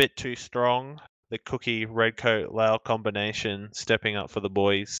too strong. The Cookie Redcoat Lau combination stepping up for the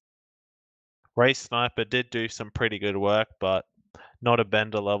boys. Race Sniper did do some pretty good work, but not a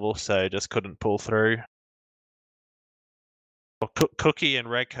Bender level, so just couldn't pull through. Cookie and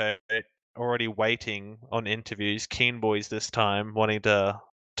Redcoat already waiting on interviews. Keen boys this time, wanting to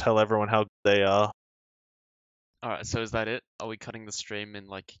tell everyone how good they are. Alright, so is that it? Are we cutting the stream in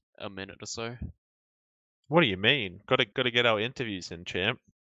like a minute or so? What do you mean? Gotta get our interviews in, champ.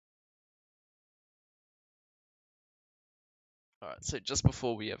 Alright, so just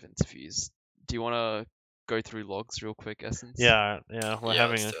before we have interviews, do you want to go through logs real quick, Essence? Yeah, we're Yeah,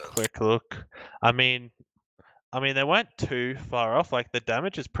 having let's a do it. quick look. I mean, they weren't too far off. Like the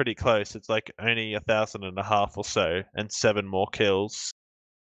damage is pretty close. It's like only 1,500 or so, and 7 more kills.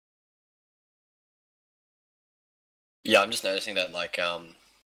 Yeah, I'm just noticing that like I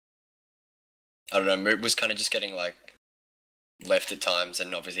don't know, Moot was kind of just getting like left at times,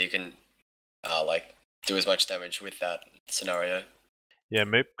 and obviously you can like do as much damage with that scenario. Yeah,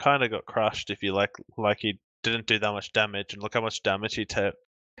 Moop kind of got crushed if you like he didn't do that much damage, and look how much damage he took.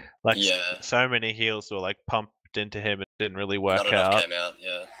 Like Yeah, so many heals were like pumped into him, it didn't really work not enough out. came out.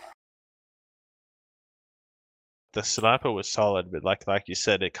 Yeah, The sniper was solid, but like you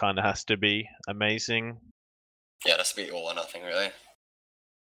said, it kind of has to be amazing. yeah, it has to be all or nothing really.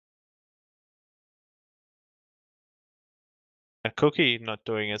 Cookie not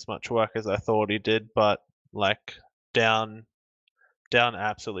doing as much work as I thought he did, but like down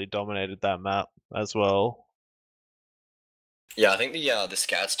absolutely dominated that map as well. Yeah, I think the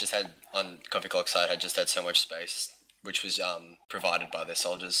scouts just had on Coffee Clock side had just had so much space, which was provided by their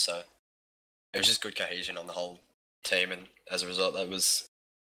soldiers. So it was just good cohesion on the whole team, and as a result, that was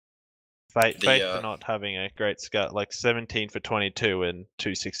Fate for not having a great scout, like 17 for 22 and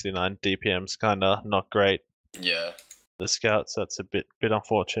 269 DPM's kind of not great. yeah. The scouts, that's a bit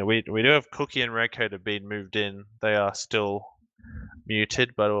unfortunate. We do have Cookie and Redcoat have been moved in. They are still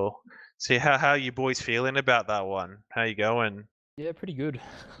muted, but we'll see how you boys feeling about that one. How you going? Yeah, pretty good.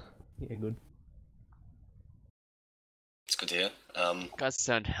 Yeah, good. It's good to hear. You guys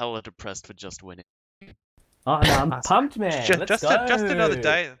sound hella depressed for just winning. Oh no, I'm pumped, man. Let's go. Just another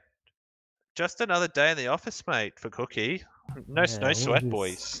day. Just another day in the office, mate, for Cookie. No Yeah, sweat,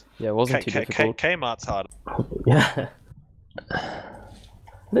 boys. Yeah, it wasn't too difficult. Kmart's hard. Yeah. I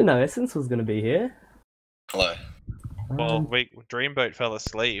didn't know Essence was gonna be here. Hello. Well, Dreamboat fell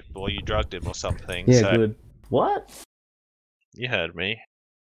asleep, or you drugged him or something. Yeah, so good. What? You heard me.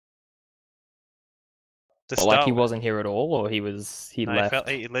 Well, like he wasn't here at all, or he No, left?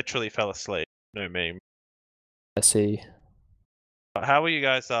 he literally fell asleep. No meme. I see. How were you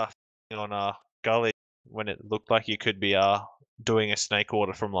guys on Gully when it looked like you could be doing a snake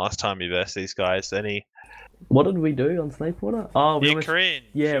order from last time you versed these guys? What did we do on Snakewater? Oh, we almost... cringe.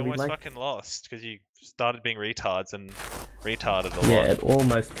 Yeah, you we almost like... fucking lost because you started being retards and retarded a lot. Yeah, it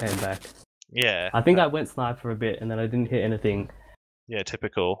almost came back. Yeah. I think I went snipe for a bit and then I didn't hit anything. Yeah,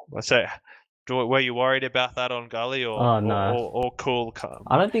 typical. So, were you worried about that on Gully or? Oh no. Or cool.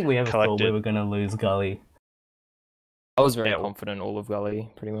 I don't think we ever thought we collected? were gonna lose Gully. I was very confident all of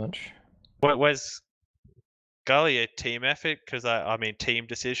Gully, pretty much. Was Gully a team effort? Because I mean team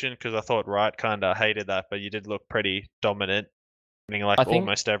decision. Because I thought Wright kind of hated that, but you did look pretty dominant, winning like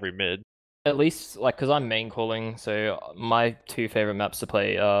almost every mid. At least, like, because I'm main calling, so my two favorite maps to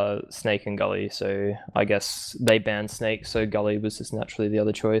play are Snake and Gully. So I guess they banned Snake, so Gully was just naturally the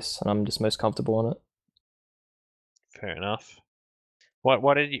other choice, and I'm just most comfortable on it. Fair enough.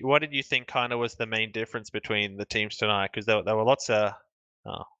 What did you think kind of was the main difference between the teams tonight? Because there were lots of.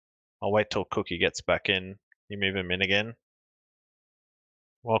 I'll wait till Cookie gets back in. You move him in again.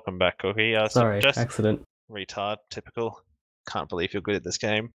 Welcome back, Cookie. Sorry, accident. Retard, typical. Can't believe you're good at this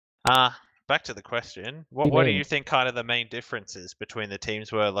game. Back to the question. What do you think kind of the main differences between the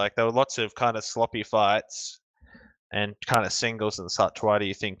teams were? Like there were lots of kind of sloppy fights and kind of singles and such. Why do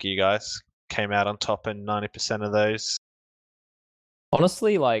you think you guys came out on top in 90% of those?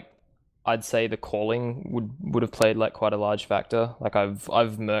 Honestly, like I'd say the calling would have played like quite a large factor. Like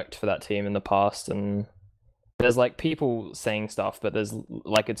I've merked for that team in the past, and there's like people saying stuff, but there's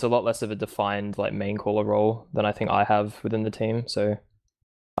like it's a lot less of a defined like main caller role than I think I have within the team. So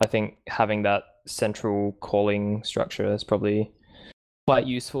I think having that central calling structure is probably quite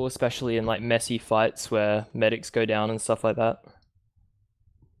useful, especially in like messy fights where medics go down and stuff like that.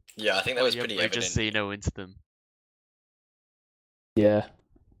 Yeah, I think that was pretty evident. Just so you know, into them. Yeah.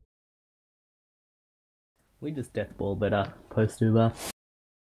 We just deathball better post-Uber.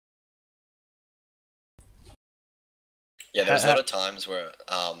 Yeah, there was a lot of times where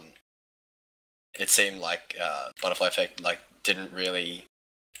it seemed like Butterfly Effect like didn't really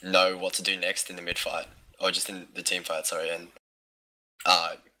know what to do next in the mid fight, or just in the team fight. Sorry, and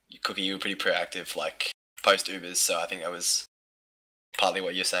Cookie, you were pretty proactive like post Ubers, so I think that was partly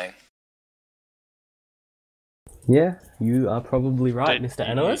what you're saying. Yeah, you are probably right, Mr.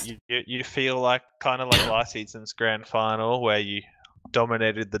 Analyst. You feel like kind of like last season's grand final where you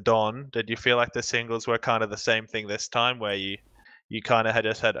dominated the Don. Did you feel like the singles were kind of the same thing this time, where you kind of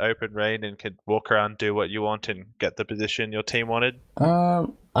just had open reign and could walk around, do what you want, and get the position your team wanted? I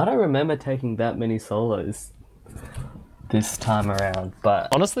don't remember taking that many solos this time around, but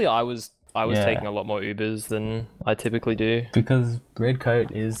Honestly, I was Yeah. taking a lot more Ubers than I typically do. because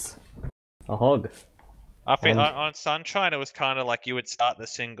Redcoat is a hog. I think And- on Sunshine it was kind of like you would start the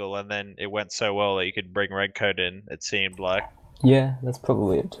single and then it went so well that you could bring Redcoat in. It seemed like. Yeah, that's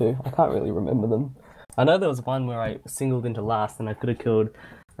probably it too. I can't really remember them. I know there was one where I singled into last and I could have killed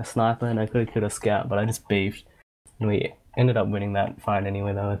a sniper and I could have killed a scout, but I just beefed. And we ended up winning that fight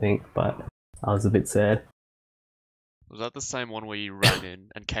anyway, though, I think, but I was a bit sad. Was that the same one where you ran in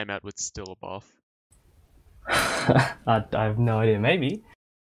and came out with still a buff? I have no idea, maybe.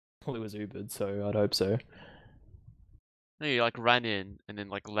 Well, it was Ubered, so I'd hope so. No, you like ran in and then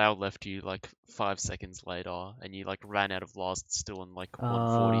like Lau left you like 5 seconds later, and you like ran out of last still on like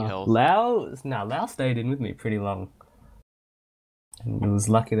 140 health. Lau stayed in with me pretty long. And it was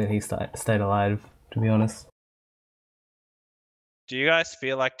lucky that he stayed alive, to be honest. Do you guys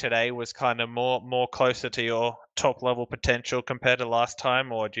feel like today was kind of more closer to your top level potential compared to last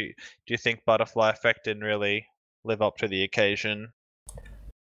time, or do you think Butterfly Effect didn't really live up to the occasion?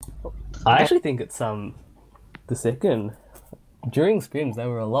 I actually think it's the second. During scrims, they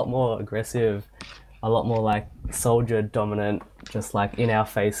were a lot more aggressive, a lot more like soldier dominant, just like in our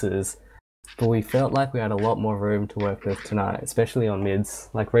faces. But we felt like we had a lot more room to work with tonight, especially on mids.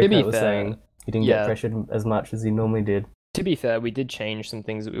 Like Redcoat was saying, he didn't get pressured as much as he normally did. To be fair, we did change some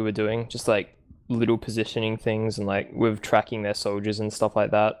things that we were doing, just like little positioning things and like with tracking their soldiers and stuff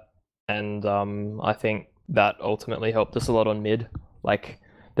like that. And I think that ultimately helped us a lot on mid. Like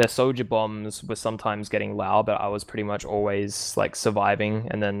their soldier bombs were sometimes getting loud, but I was pretty much always like surviving.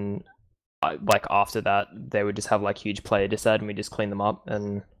 And then like after that, they would just have like huge player disad and we just clean them up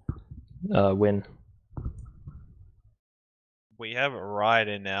and win. We have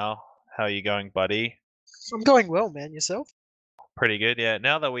Ryder now. How are you going, buddy? I'm going well, man. Yourself? Pretty good, yeah.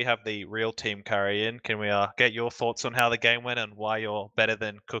 Now that we have the real team carry in, can we get your thoughts on how the game went and why you're better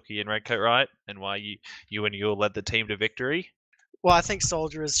than Cookie and Redcoat, right? And why you and Yule led the team to victory? Well, I think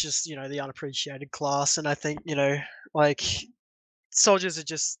Soldier is just, the unappreciated class, and I think, like, Soldiers are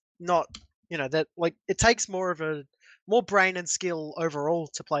just not, that, like, it takes more brain and skill overall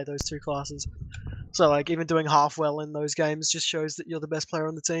to play those two classes. So, like, even doing half well in those games just shows that you're the best player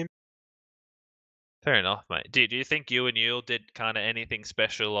on the team. Fair enough, mate. Do you think you and Yule did kind of anything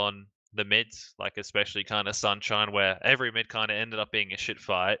special on the mids, like especially kind of Sunshine, where every mid kind of ended up being a shit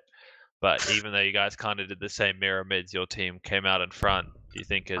fight, but even though you guys kind of did the same mirror mids, your team came out in front. Do you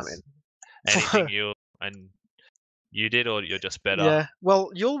think is anything you and you did, or you're just better? Yeah. Well,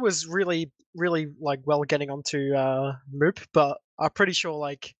 Yule was really, really like well getting onto Moop, but I'm pretty sure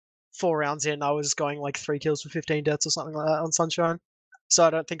like 4 rounds in, I was going like 3 kills for 15 deaths or something like that on Sunshine. So I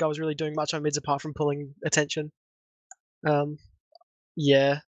don't think I was really doing much on mids apart from pulling attention.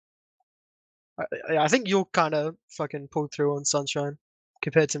 Yeah. I think you'll kind of fucking pulled through on Sunshine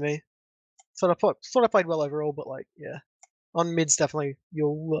compared to me. Thought I played well overall, but like, yeah, on mids definitely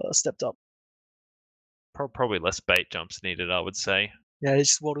you'll stepped up. Probably less bait jumps needed, I would say. Yeah, he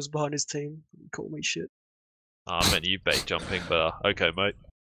just waddles behind his team. Call me shit. I meant you bait jumping, but okay, mate.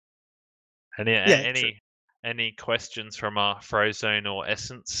 Any questions from Frozone or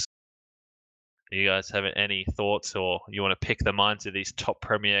Essence? Do you guys have any thoughts, or you want to pick the minds of these top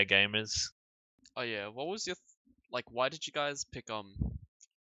Premier gamers? Oh yeah, what was your why did you guys pick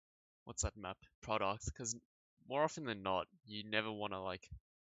what's that map? Product? Because more often than not, you never want to like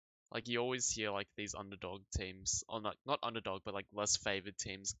you always hear like these underdog teams, or not underdog, but like less favored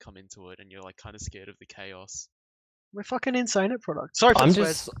teams come into it, and you're like kind of scared of the chaos. We're fucking insane at Product. Sorry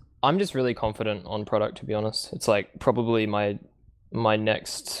for I'm just really confident on Product, to be honest. It's like probably my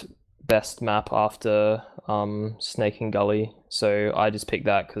next best map after Snake and Gully. So I just picked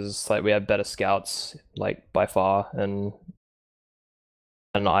that because like we have better scouts like by far, and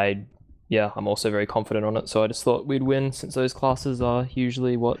I'm also very confident on it. So I just thought we'd win since those classes are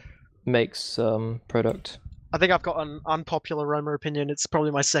usually what makes Product. I think I've got an unpopular Roma opinion. It's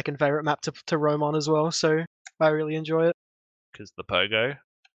probably my second favorite map to roam on as well. So I really enjoy it. Because the pogo.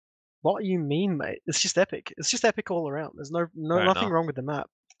 What do you mean, mate? It's just epic. It's just epic all around. There's nothing wrong with the map.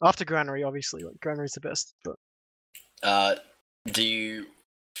 After Granary, obviously, like Granary's the best. But did you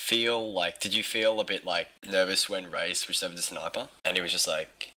feel a bit like nervous when Ray switched over to Sniper, and he was just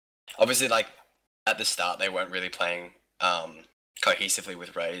like, obviously like at the start they weren't really playing cohesively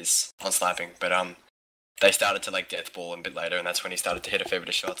with Rays on sniping, but they started to like death ball a bit later, and that's when he started to hit a fair bit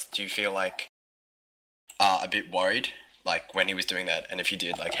of shots. Do you feel like a bit worried, like when he was doing that? And if you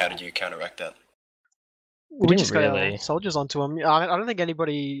did, like, how did you counteract that? We didn't just got our really. soldiers onto him. I don't think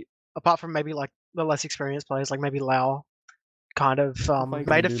anybody, apart from maybe like the less experienced players, like maybe Lau, kind of you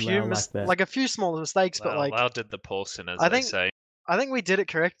made a can do few Lau like that. like a few small mistakes, but like Lau did the Paulson, as I they think- say. I think we did it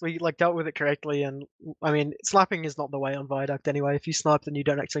correctly, like dealt with it correctly, and I mean, sniping is not the way on Viaduct anyway. If you snipe, then you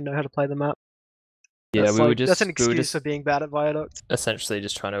don't actually know how to play the map. Yeah, That's we were like- just that's an we were excuse just for being bad at Viaduct. essentially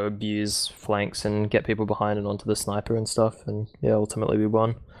just trying to abuse flanks and get people behind and onto the sniper and stuff, and yeah, ultimately we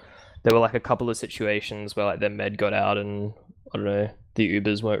won. There were like a couple of situations where like their med got out and I don't know, the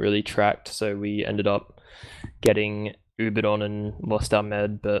Ubers weren't really tracked, so we ended up getting Ubered on and lost our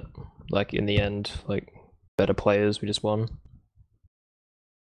med, but like in the end, like better players, we just won.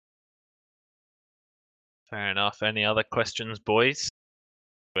 Fair enough. Any other questions, boys?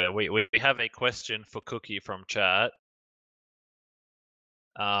 Well, we have a question for Cookie from chat.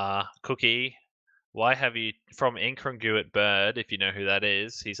 Cookie, why have you, from Incongruent Bird, if you know who that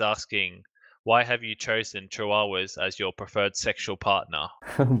is, he's asking, why have you chosen Chihuahuas as your preferred sexual partner?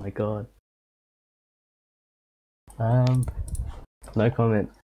 Oh my god. No comment.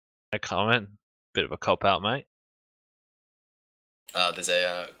 No comment. Bit of a cop out, mate. There's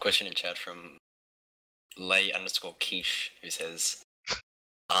a question in chat from Lay_Quiche who says,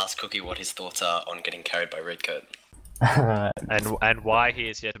 ask Cookie what his thoughts are on getting carried by Redcoat. And why he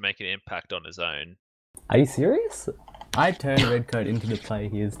is here to make an impact on his own. Are you serious? I turned Redcoat into the player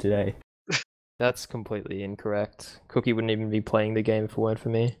he is today. That's completely incorrect. Cookie wouldn't even be playing the game if it weren't for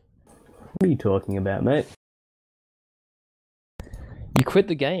me. What are you talking about, mate? You quit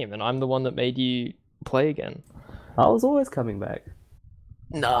the game, and I'm the one that made you play again. I was always coming back.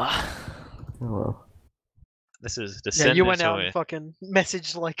 Nah. Oh well. This is Yeah, descending you went into out and fucking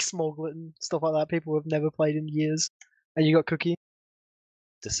messaged like Smoglet and stuff like that. People who have never played in years, and you got Cookie.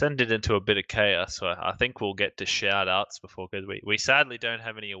 descended into a bit of chaos. So I think we'll get to shout outs before, because we sadly don't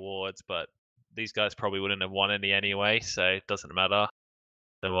have any awards, but these guys probably wouldn't have won any anyway, so it doesn't matter.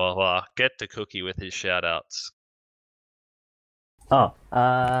 So we'll get to Cookie with his shout outs. Oh,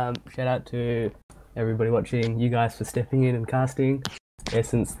 shout out to everybody watching, you guys for stepping in and casting.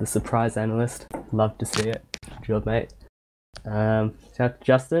 Essence, the surprise analyst. Love to see it. Good job, mate. Shout out to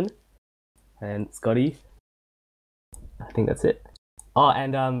Justin and Scotty. I think that's it. Oh,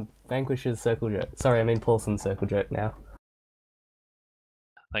 and Vanquish's circle jerk. Sorry, I mean Paulson's circle jerk now.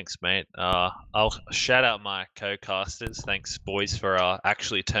 Thanks, mate. I'll shout out my co-casters. Thanks, boys, for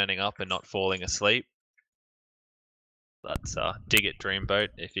actually turning up and not falling asleep. That's Dig It Dreamboat,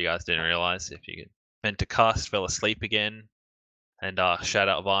 if you guys didn't realize. If you meant to cast, fell asleep again. And shout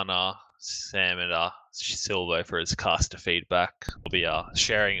out Varna, Sam, and Silvo for his caster feedback. We'll be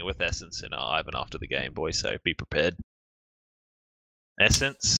sharing it with Essence and Ivan after the game, boys, so be prepared.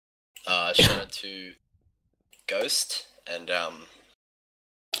 Essence? Shout out to Ghost and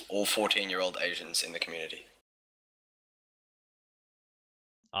all 14-year-old Asians in the community.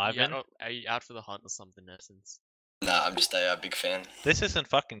 Ivan? Are you out for the hunt or something, Essence? Nah, I'm just a big fan. This isn't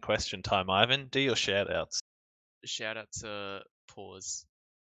fucking question time, Ivan. Do your shout outs. Shout out to Pause.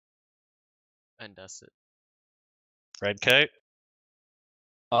 And that's it. Redcoat?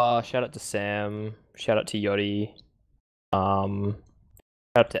 Shout out to Sam. Shout out to Yachty. Shout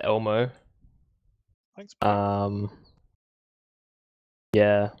out to Elmo. Thanks,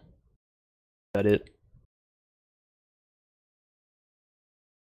 Yeah. That it.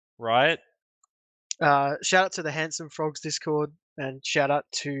 Riot? Shout out to the Handsome Frogs Discord, and shout out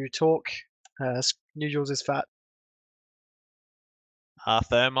to Talk. New Jules is fat.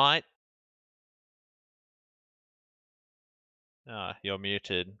 Thermite? You're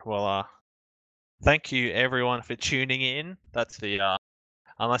muted. Well, thank you everyone for tuning in. That's the,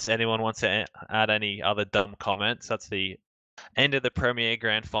 unless anyone wants to add any other dumb comments, that's the end of the Premier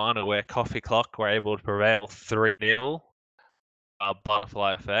Grand Final where Coffee Clock were able to prevail 3-0.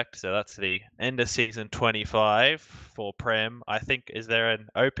 Butterfly Effect. So that's the end of season 25 for Prem. I think, is there an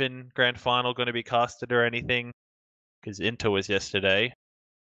open Grand Final going to be casted or anything? Because Inter was yesterday.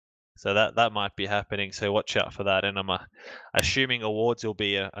 So that might be happening, so watch out for that. And I'm assuming awards will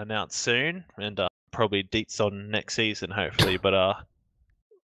be announced soon, and probably deets on next season, hopefully. But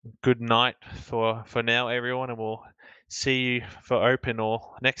good night for now, everyone, and we'll see you for Open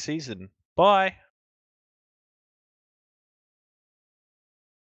or next season. Bye!